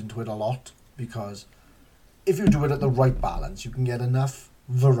cost comes into it a lot, because if you do it at the right balance, you can get enough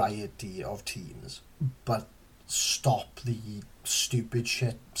variety of teams, but stop the stupid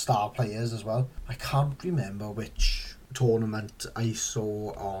shit star players as well. I can't remember which tournament I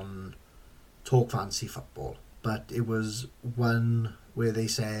saw on Talk Fancy Football, but it was one where they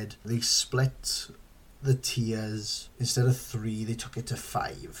said they split the tiers. Instead of 3, they took it to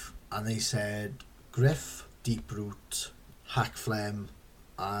 5, and they said Griff, Deeproot, Hackflem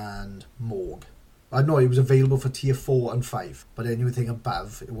and Morg. I know it was available for tier 4 and 5, but anything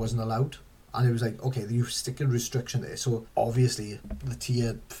above it wasn't allowed. And it was like, okay, you stick a restriction there. So obviously the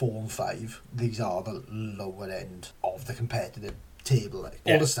tier 4 and 5, these are the lower end of the competitive table. Like,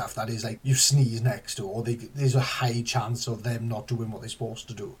 all the stuff that is like you sneeze next to, or there's a high chance of them not doing what they're supposed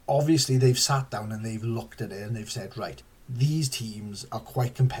to do. Obviously they've sat down and they've looked at it and they've said, right, these teams are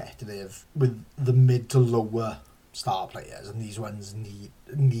quite competitive with the mid to lower star players, and these ones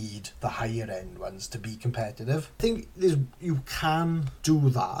need the higher end ones to be competitive. I think you can do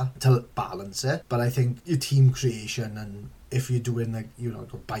that to balance it, but I think your team creation, and if you're doing like, you know,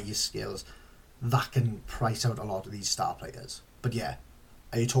 bias skills, that can price out a lot of these star players. But yeah,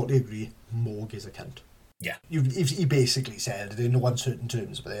 I totally agree, Morg is a cunt. Yeah. He basically said it in no uncertain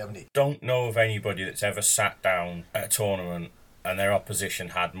terms, but they haven't. Don't know of anybody that's ever sat down at a tournament and their opposition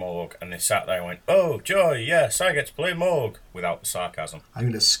had Morg, and they sat there and went, "Oh, joy, yes, I get to play Morg," without the sarcasm. I'm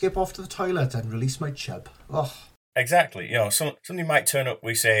going to skip off to the toilet and release my chub. Oh. Exactly. You know, somebody might turn up,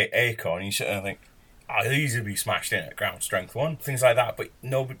 we say Acorn, and you sit there and think, "Oh, he'll easily be smashed in at ground strength 1." Things like that, but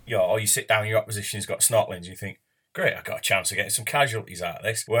nobody, you know, or you sit down, your opposition's got Snotlings, and you think, great, I got a chance of getting some casualties out of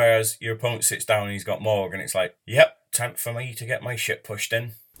this. Whereas your opponent sits down and he's got Morg, and it's like, yep, time for me to get my shit pushed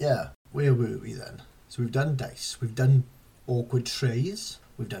in. Yeah, where were we then? So we've done dice, we've done awkward trays,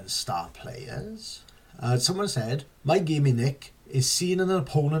 we've done star players. Someone said, my gaming nick is seeing an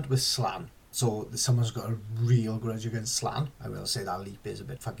opponent with Slann. So someone's got a real grudge against Slann. I will say that leap is a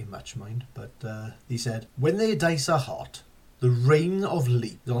bit fucking much, mind. But he said, when their dice are hot, the reign of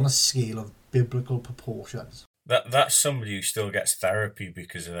leap is on a scale of biblical proportions. That's somebody who still gets therapy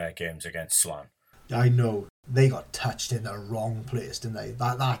because of their games against Slann. I know. They got touched in the wrong place, didn't they?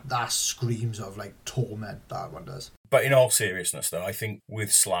 That screams of like torment, that one does. But in all seriousness though, I think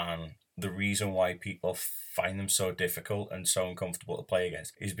with Slann, the reason why people find them so difficult and so uncomfortable to play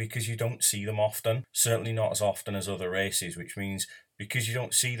against is because you don't see them often. Certainly not as often as other races, which means because you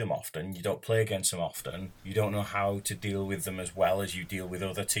don't see them often, you don't play against them often, you don't know how to deal with them as well as you deal with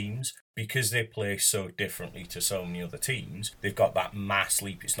other teams. Because they play so differently to so many other teams, they've got that mass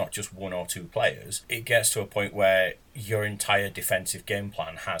leap, it's not just 1 or 2 players. It gets to a point where your entire defensive game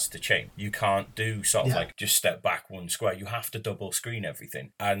plan has to change. You can't do sort of like just step back 1 square. You have to double screen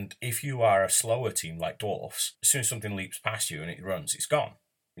everything. And if you are a slower team like Dwarfs, as soon as something leaps past you and it runs, it's gone.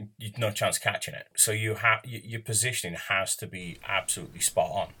 You've no chance of catching it. So your positioning has to be absolutely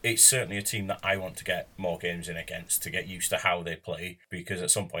spot on. It's certainly a team that I want to get more games in against, to get used to how they play, because at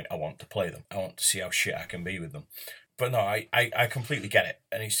some point I want to play them. I want to see how shit I can be with them. But no, I completely get it.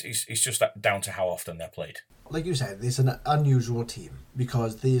 And it's just down to how often they're played. Like you said, it's an unusual team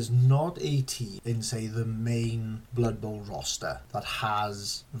because there's not a team in, say, the main Blood Bowl roster that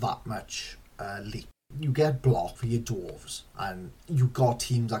has that much leap. You get block for your dwarves, and you got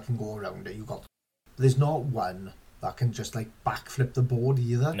teams that can go around it. There's not one that can just like backflip the board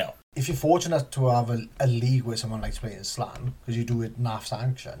either. No. If you're fortunate to have a league where someone likes playing Slann, because you do it NAF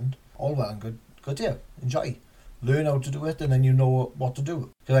sanctioned, all well and good to you. Enjoy. Learn how to do it, and then you know what to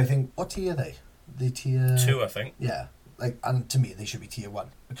do. Because I think, what tier are they? They tier 2, I think. Yeah. And to me, they should be tier 1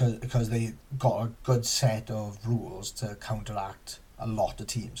 because they got a good set of rules to counteract a lot of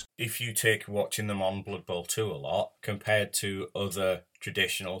teams. If you take watching them on Blood Bowl 2 a lot, compared to other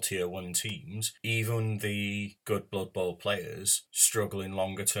traditional Tier 1 teams, even the good Blood Bowl players struggle in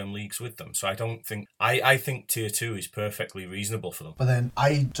longer term leagues with them. So I think Tier 2 is perfectly reasonable for them. But then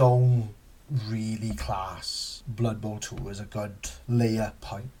I don't really class Blood Bowl 2 as a good layer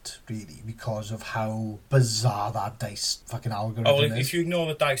point, really, because of how bizarre that dice fucking algorithm is. If you ignore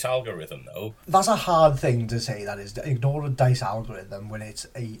the dice algorithm, though... That's a hard thing to say, that is, to ignore the dice algorithm when it's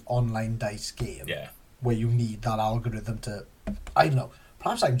a online dice game. Yeah. Where you need that algorithm to... I don't know.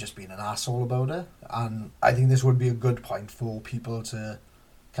 Perhaps I'm just being an asshole about it, and I think this would be a good point for people to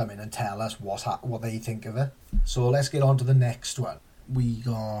come in and tell us what they think of it. So let's get on to the next one. We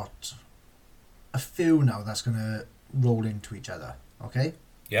got a few now that's going to roll into each other, okay?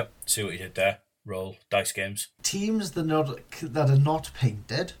 Yep, see what you did there. Roll dice games. Teams that are not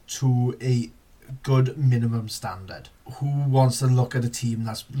painted to a good minimum standard. Who wants to look at a team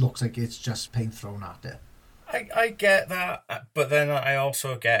that looks like it's just paint thrown at it? I get that, but then I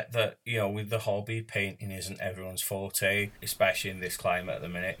also get that, with the hobby, painting isn't everyone's forte, especially in this climate at the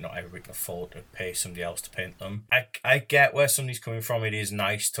minute. Not everybody can afford to pay somebody else to paint them. I get where somebody's coming from. It is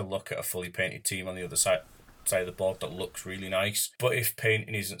nice to look at a fully painted team on the other side of the board that looks really nice, but if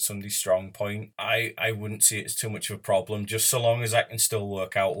painting isn't somebody's strong point, I wouldn't see it as too much of a problem, just so long as I can still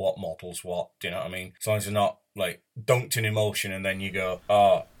work out what models what, do you know what I mean? As long as they're not like dunked in emotion and then you go,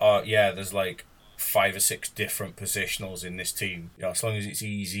 yeah, there's like 5 or 6 different positionals in this team. As long as it's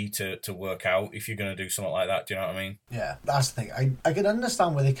easy to work out if you're going to do something like that, do you know what I mean? Yeah, that's the thing. I can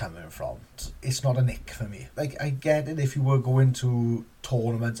understand where they're coming from. It's not an ick for me. Like, I get it if you were going to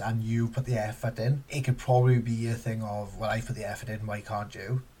tournaments and you put the effort in. It could probably be a thing of, well, I put the effort in, why can't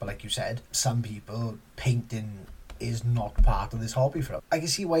you? But like you said, some people, painting is not part of this hobby for them. I can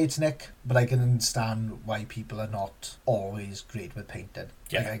see why it's Nick, but I can understand why people are not always great with painting.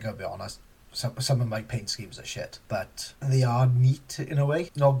 Yeah. Like, I gotta be honest. Some of my paint schemes are shit, but they are neat in a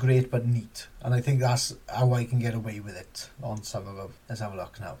way. Not great, but neat. And I think that's how I can get away with it on some of them. Let's have a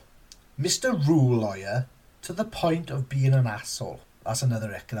look now. Mr. Rule Lawyer, to the point of being an asshole. That's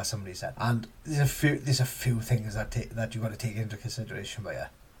another ick that somebody said. And there's a few things that you got to take into consideration by it.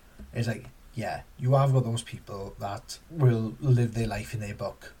 It's like, yeah, you have got those people that will live their life in their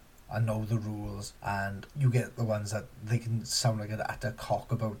book and know the rules, and you get the ones that they can sound like an utter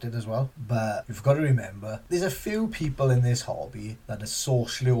cock about it as well. But you've got to remember, there's a few people in this hobby that are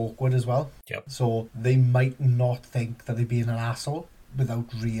socially awkward as well. Yep. So they might not think that they're being an asshole without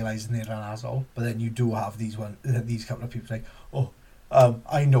realising they're an asshole. But then you do have these couple of people like,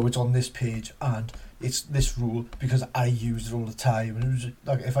 I know it's on this page and it's this rule because I use it all the time. And it was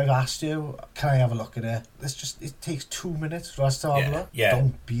like, if I've asked you, can I have a look at it? It takes 2 minutes for us to have a look. Yeah.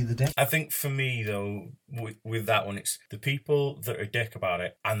 Don't be the dick. I think for me though, with that one, it's the people that are dick about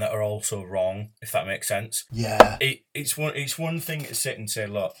it and that are also wrong, if that makes sense. Yeah. It's one thing to sit and say,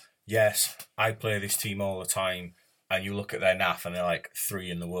 look, yes, I play this team all the time, and you look at their NAF and they're like 3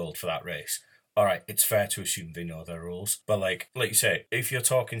 in the world for that race. All right, it's fair to assume they know their rules. But like you say, if you're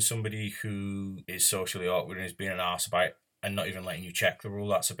talking somebody who is socially awkward and is being an arse about it and not even letting you check the rule,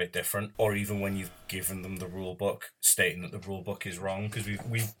 that's a bit different. Or even when you've given them the rule book, stating that the rule book is wrong, because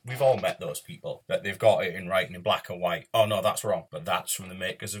we've all met those people that they've got it in writing in black and white. Oh no, that's wrong. But that's from the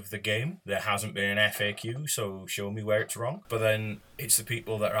makers of the game. There hasn't been an FAQ, so show me where it's wrong. But then it's the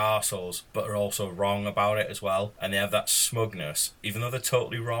people that are arseholes, but are also wrong about it as well, and they have that smugness, even though they're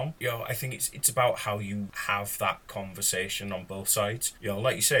totally wrong. I think it's about how you have that conversation on both sides.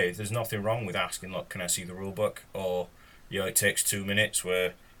 Like you say, there's nothing wrong with asking, look, can I see the rule book? Or it takes 2 minutes.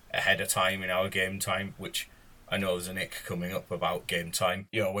 We're ahead of time in our game time, which I know there's an ick coming up about game time,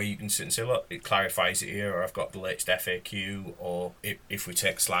 where you can sit and say, look, it clarifies it here, or I've got the latest FAQ, or if we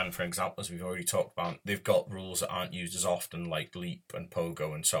take Slan, for example, as we've already talked about, they've got rules that aren't used as often, like Leap and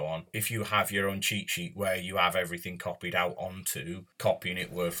Pogo and so on. If you have your own cheat sheet where you have everything copied out onto, copying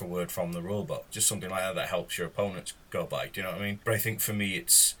it word for word from the rulebook, just something like that helps your opponents go by, do you know what I mean? But I think for me,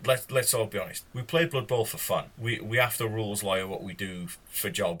 it's, let's all be honest, we play Blood Bowl for fun. We have to rules lawyer what we do for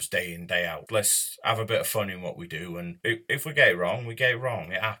jobs day in, day out. Let's have a bit of fun in what we do, and if we get it wrong, we get it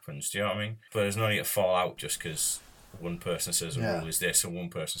wrong. It happens, do you know what I mean? But there's no need to fall out just because one person says a rule is this and one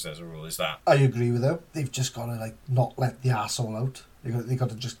person says a rule is that. I agree with them. They've just got to not let the arsehole out. They got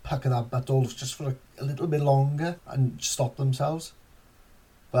to just pucker that butthole just for a little bit longer and stop themselves.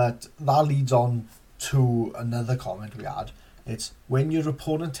 But that leads on to another comment we had. It's when your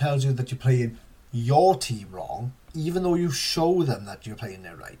opponent tells you that you're playing your team wrong, even though you show them that you're playing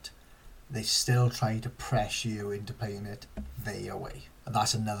it right, they still try to pressure you into playing it their way. And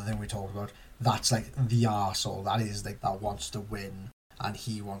that's another thing we talked about. that's like the arsehole. That is like that wants to win, and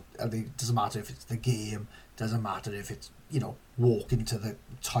it doesn't matter if it's the game, doesn't matter if it's, you know, walking to the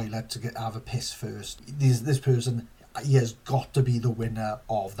toilet to have a piss first. This person, he has got to be the winner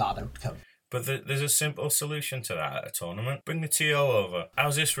of that outcome. But there's a simple solution to that at a tournament. Bring the TO over.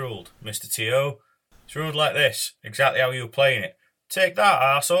 How's this ruled, Mr. TO? It's ruled like this, exactly how you were playing it. Take that,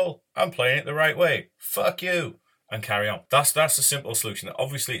 arsehole. I'm playing it the right way. Fuck you. And carry on. That's a simple solution.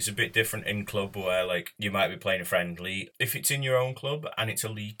 Obviously, it's a bit different in club where, like, you might be playing a friendly. If it's in your own club and it's a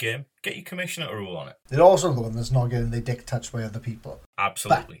league game, get your commissioner to rule on it. They're also the one that's not getting their dick touched by other people.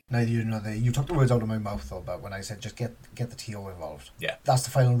 Absolutely. But neither you nor they. You took the words out of my mouth, though, but when I said just get the TO involved. Yeah. That's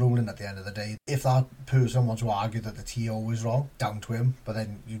the final ruling at the end of the day. If that person wants to argue that the TO was wrong, down to him, but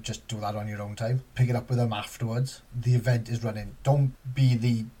then you just do that on your own time. Pick it up with them afterwards. The event is running. Don't be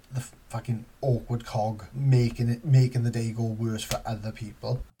the fucking awkward cog making the day go worse for other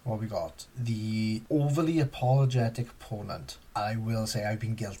people. What we got? The overly apologetic opponent. I will say I've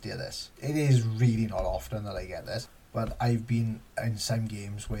been guilty of this. It is really not often that I get this, but I've been in some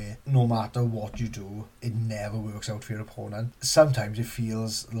games where no matter what you do, it never works out for your opponent. Sometimes it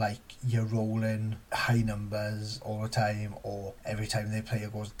feels like you're rolling high numbers all the time, or every time their player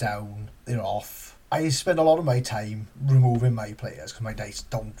goes down, they're off. I spend a lot of my time removing my players because my dice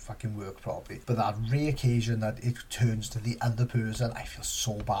don't fucking work properly. But that rare occasion that it turns to the other person, I feel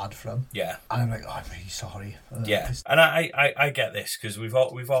so bad for them. Yeah. And I'm like, oh, I'm really sorry. Yeah. And I get this because we've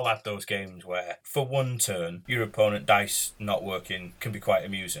all had those games where for one turn, your opponent dice not working can be quite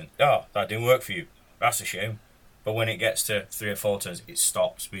amusing. Oh, that didn't work for you. That's a shame. But when it gets to 3 or 4 turns, it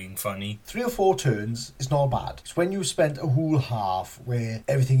stops being funny. 3 or 4 turns is not bad. It's when you spend a whole half where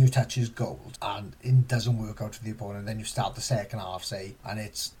everything you touch is gold and it doesn't work out for the opponent. Then you start the second half, say, and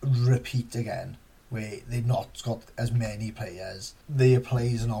it's repeat again, where they've not got as many players. Their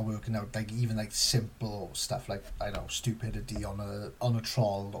plays are not working out, like even like simple stuff like, I don't know, stupidity on a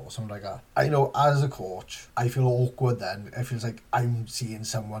troll or something like that. I know as a coach, I feel awkward then. It feels like I'm seeing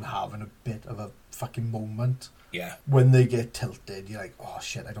someone having a bit of a fucking moment. Yeah. When they get tilted, you're like, oh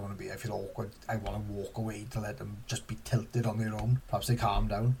shit, I don't want to be, I feel awkward. I want to walk away to let them just be tilted on their own. Perhaps they calm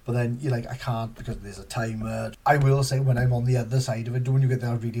down. But then you're like, I can't because there's a timer. I will say when I'm on the other side of it, when you get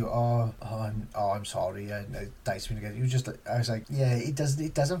that video, I'm sorry, I dice me again. I was like, yeah, it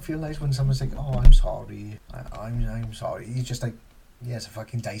doesn't feel nice when someone's like, oh, I'm sorry, I'm sorry. You're just like, yeah, it's a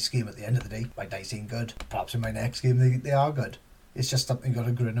fucking dice game at the end of the day. My dice ain't good. Perhaps in my next game they are good. It's just something you got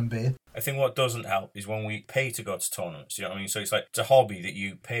to grin and bear. I think what doesn't help is when we pay to go to tournaments, you know what I mean? So it's like, it's a hobby that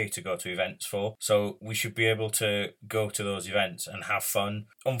you pay to go to events for. So we should be able to go to those events and have fun.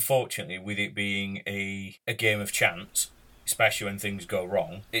 Unfortunately, with it being a game of chance, especially when things go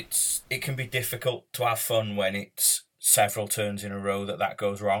wrong, it can be difficult to have fun when it's several turns in a row that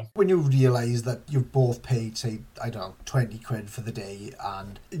goes wrong. When you realise that you've both paid, say, I don't know, 20 quid for the day,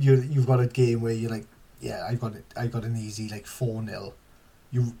 and you've got a game where you're like, yeah, I got an easy like 4-0.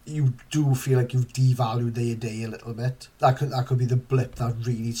 You do feel like you've devalued their day a little bit. That could be the blip that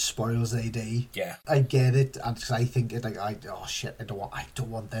really spoils their day. Yeah, I get it, and cause I think it like I don't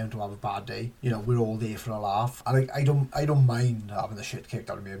want them to have a bad day. You know, we're all there for a laugh, and I don't mind having the shit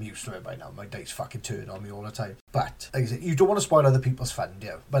kicked out of me. I'm used to it by now. My dice fucking turn on me all the time. But like I said, you don't want to spoil other people's fun, do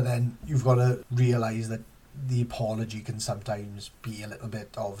you? But then you've got to realise that the apology can sometimes be a little bit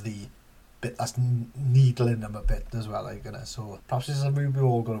of the bit that's needling them a bit as well, I guess. So perhaps this is something we're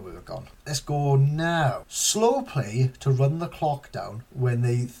all going to work on. Let's go now. Slow play to run the clock down when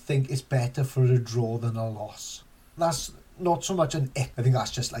they think it's better for a draw than a loss. That's not so much an ick. I think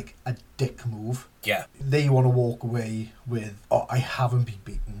that's just like a dick move. Yeah. They want to walk away with, oh, I haven't been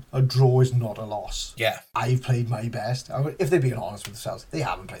beaten. A draw is not a loss. Yeah. I've played my best. I mean, if they're being honest with themselves, they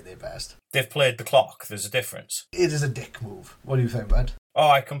haven't played their best. They've played the clock. There's a difference. It is a dick move. What do you think, bud? Oh,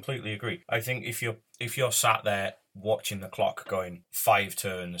 I completely agree. I think if you're sat there watching the clock going 5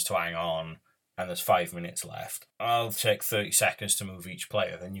 turns to hang on and there's 5 minutes left, I'll take 30 seconds to move each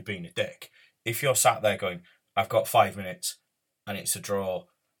player, then you're being a dick. If you're sat there going, I've got 5 minutes and it's a draw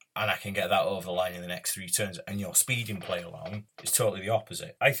and I can get that over the line in the next 3 turns, and you're speeding play along, it's totally the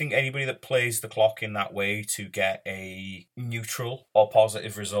opposite. I think anybody that plays the clock in that way to get a neutral or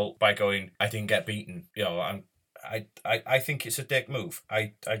positive result by going, I didn't get beaten, you know, I think it's a dick move.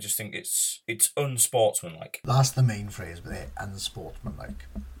 I just think it's unsportsmanlike. That's the main phrase, but they're unsportsmanlike.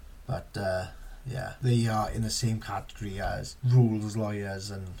 But yeah, they are in the same category as rules lawyers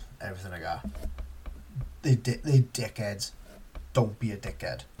and everything like that. They dickheads. don't be a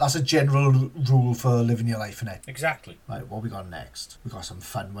dickhead. That's a general rule for living your life, innit? Exactly. Right, what we got next? We got some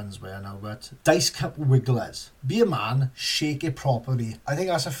fun ones where now, but Dice Cup Wigglers. Be a man, shake it properly. I think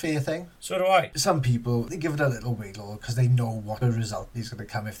that's a fair thing. So do I. Some people, they give it a little wiggle because they know what the result is going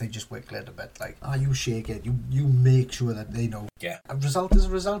to come if they just wiggle it a bit. Like, you shake it, you make sure that they know. Yeah. A result is a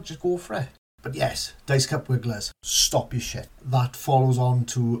result, just go for it. But yes, Dice Cup Wigglers, stop your shit. That follows on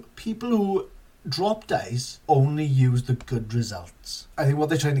to people who drop dice only use the good results. I think what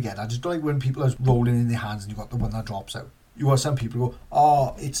they're trying to get, I just don't like when people are rolling in their hands and you've got the one that drops out. You got some people who go,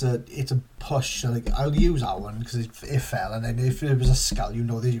 oh, it's a push, so like, I'll use that one because it fell, and then if it was a skull, you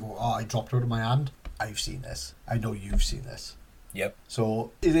know that you go, oh, I dropped it out of my hand. I've seen this. I know you've seen this. Yep.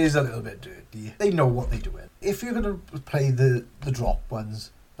 So it is a little bit dirty. They know what they're doing. If you're going to play the drop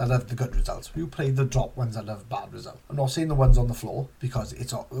ones that have the good results, you play the drop ones that have bad results. I'm not saying the ones on the floor because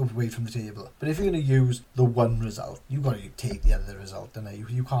it's away from the table, but if you're going to use the one result, you've got to take the other result, and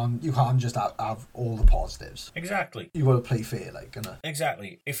you can't just have all the positives. Exactly. You got to play fair, like, innit?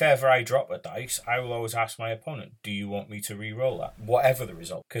 Exactly. If ever I drop a dice, I will always ask my opponent, do you want me to re-roll that? Whatever the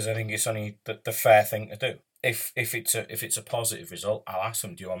result, because I think it's only the fair thing to do. If it's a positive result, I'll ask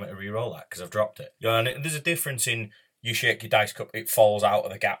them, do you want me to re-roll that? Because I've dropped it. You know, and there's a difference in you shake your dice cup, it falls out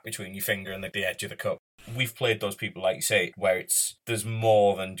of the gap between your finger and the edge of the cup. We've played those people, like you say, where there's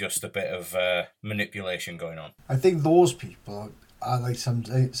more than just a bit of manipulation going on. I think those people are like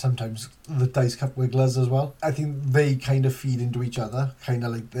sometimes the Dice Cup Wigglers as well. I think they kind of feed into each other, kind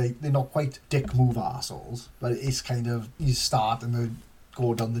of like they're not quite dick move arseholes, but it's kind of, you start and then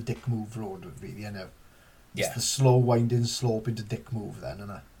go down the dick move road, really, you know. It's the slow winding slope into dick move then,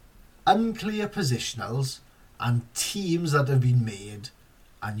 isn't it? Unclear positionals and teams that have been made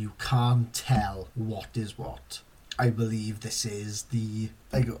and you can't tell what is what. I believe this is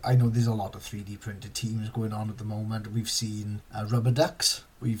I know there's a lot of 3D printed teams going on at the moment. We've seen Rubber Ducks,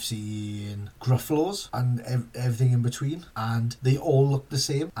 we've seen Gruffaloes and everything in between, and they all look the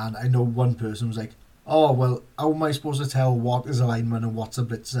same. And I know one person was like, oh, well, how am I supposed to tell what is a lineman and what's a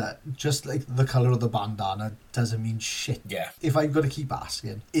blitzer? Just like the colour of the bandana doesn't mean shit. Yeah. If I've got to keep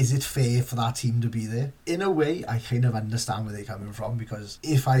asking, is it fair for that team to be there? In a way, I kind of understand where they're coming from, because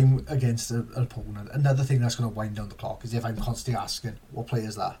if I'm against an opponent, another thing that's going to wind down the clock is if I'm constantly asking, what player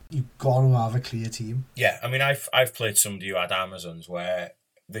is that? You've got to have a clear team. Yeah, I mean, I've played somebody who had Amazons where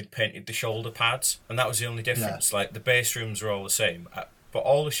they'd painted the shoulder pads, and that was the only difference. Yeah. Like, the base rooms were all the same, but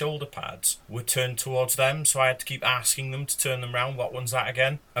all the shoulder pads were turned towards them, so I had to keep asking them to turn them round. What one's that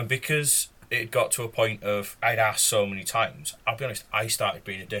again? And because it got to a point of I'd asked so many times, I'll be honest, I started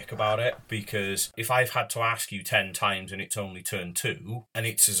being a dick about it, because if I've had to ask you 10 times and it's only turned 2, and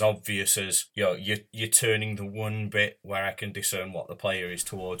it's as obvious as, you know, you're turning the one bit where I can discern what the player is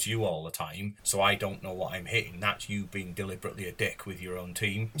towards you all the time, so I don't know what I'm hitting, that's you being deliberately a dick with your own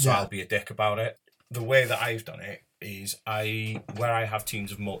team, so I'll be a dick about it. The way that I've done it is where I have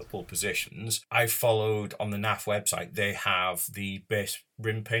teams of multiple positions, I've followed on the NAF website, they have the base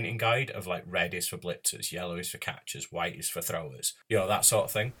rim painting guide of like red is for blitzers, yellow is for catchers, white is for throwers, you know, that sort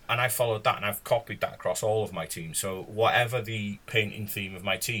of thing. And I followed that and I've copied that across all of my teams. So whatever the painting theme of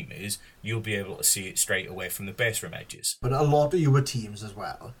my team is, you'll be able to see it straight away from the base rim edges. But a lot of your teams as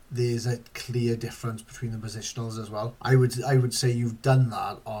well, there's a clear difference between the positionals as well. I would say you've done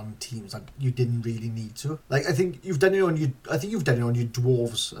that on teams that you didn't really need to. Like, I think you've done it on your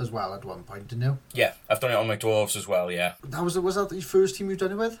dwarves as well at one point, didn't you? Yeah, I've done it on my dwarves as well, yeah. Was that the first team you've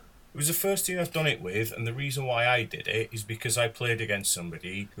done it with? It was the first team I've done it with, and the reason why I did it is because I played against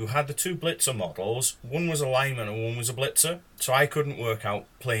somebody who had the 2 blitzer models. One was a lineman and one was a blitzer, so I couldn't work out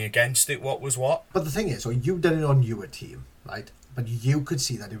playing against it what was what. But the thing is, so you've done it on your team, right? But you could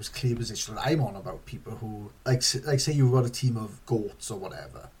see that it was clear position. I'm on about people who, like say you've got a team of goats or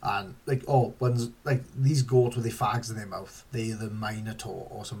whatever, and like, oh, one's like these goats with their fags in their mouth, they're the Minotaur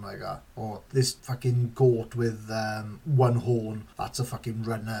or something like that, or this fucking goat with one horn, that's a fucking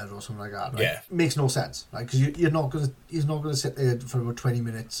runner or something like that. Right? Yeah, makes no sense, right? Because he's not gonna sit there for about 20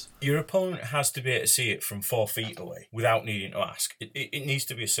 minutes. Your opponent has to be able to see it from 4 feet away without needing to ask. It needs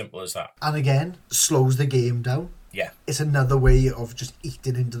to be as simple as that. And again, slows the game down. Yeah. It's another way of just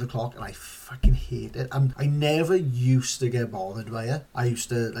eating into the clock, and I fucking hate it. And I never used to get bothered by it. I used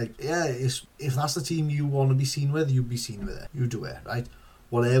to, like, if that's the team you want to be seen with, you be seen with it. You do it, right?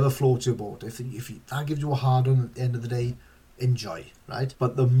 Whatever floats your boat. If that gives you a hard on at the end of the day, enjoy, right?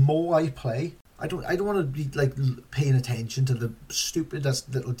 But the more I play, I don't want to be, like, paying attention to the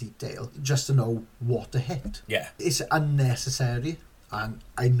stupidest little detail just to know what to hit. Yeah. It's unnecessary. And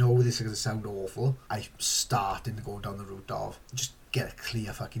I know this is going to sound awful. I'm starting to go down the route of just get a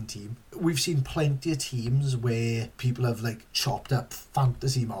clear fucking team. We've seen plenty of teams where people have like chopped up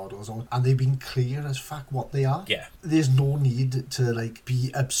fantasy models and they've been clear as fuck what they are. Yeah. There's no need to like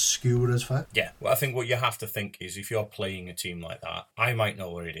be obscure as fuck. Yeah. Well, I think what you have to think is if you're playing a team like that, I might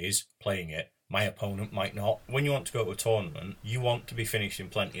know where it is playing it. My opponent might not. When you want to go to a tournament, you want to be finishing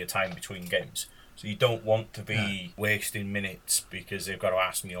plenty of time between games. So you don't want to be wasting minutes because they've got to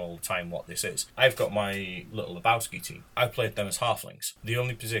ask me all the time what this is. I've got my little Lebowski team. I played them as halflings. The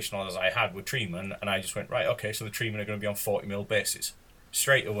only positionals I had were treemen, and I just went, right, okay, so the treemen are going to be on 40mm bases.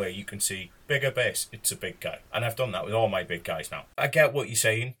 Straight away you can see, bigger base, it's a big guy. And I've done that with all my big guys now. I get what you're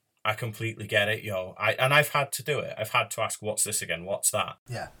saying. I completely get it, I've had to do it. I've had to ask, what's this again? What's that?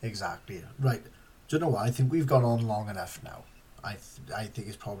 Yeah, exactly. Right. Do you know what? I think we've gone on long enough now. I think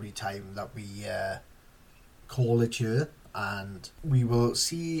it's probably time that we call it here, and we will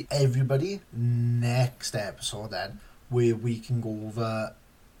see everybody next episode then, where we can go over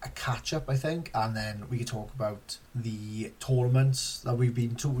a catch-up, I think, and then we can talk about the tournaments that we've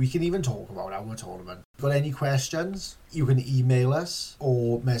been to. We can even talk about our tournament. Got any questions, you can email us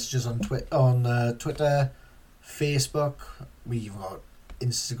or message us on Twitter, Facebook. We've got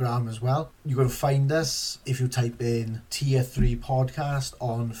Instagram as well. You can find us if you type in Tier 3 Podcast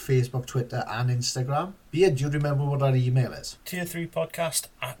on Facebook, Twitter and Instagram. But yeah, do you remember what our email is?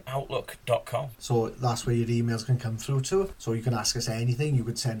 tier3podcast@outlook.com. So that's where your emails can come through to. So you can ask us anything. You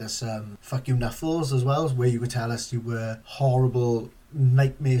could send us fuck you nuffles as well, where you could tell us you were horrible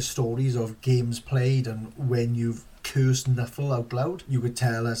nightmare stories of games played and when you've cursed Nuffle out loud. You could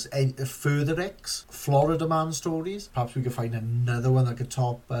tell us any further Florida man stories. Perhaps we could find another one that could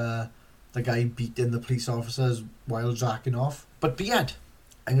top the guy beating the police officers while jacking off. But Beard,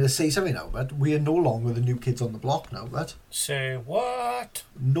 I'm going to say something now, but we are no longer the new kids on the block now, but Say what?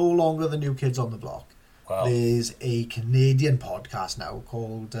 no longer the new kids on the block. Wow. There's a Canadian podcast now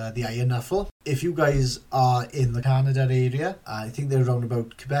called The Iron Nuffle. If you guys are in the Canada area, I think they're around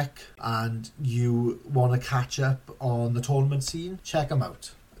about Quebec, and you want to catch up on the tournament scene, check them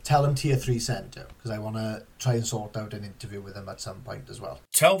out. Tell them Tier 3 sent you, because I want to try and sort out an interview with them at some point as well.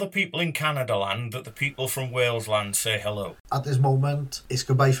 Tell the people in Canada land that the people from Wales land say hello. At this moment, it's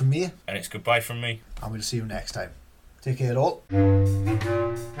goodbye from me, And it's goodbye from me. and we'll see you next time. Take care all.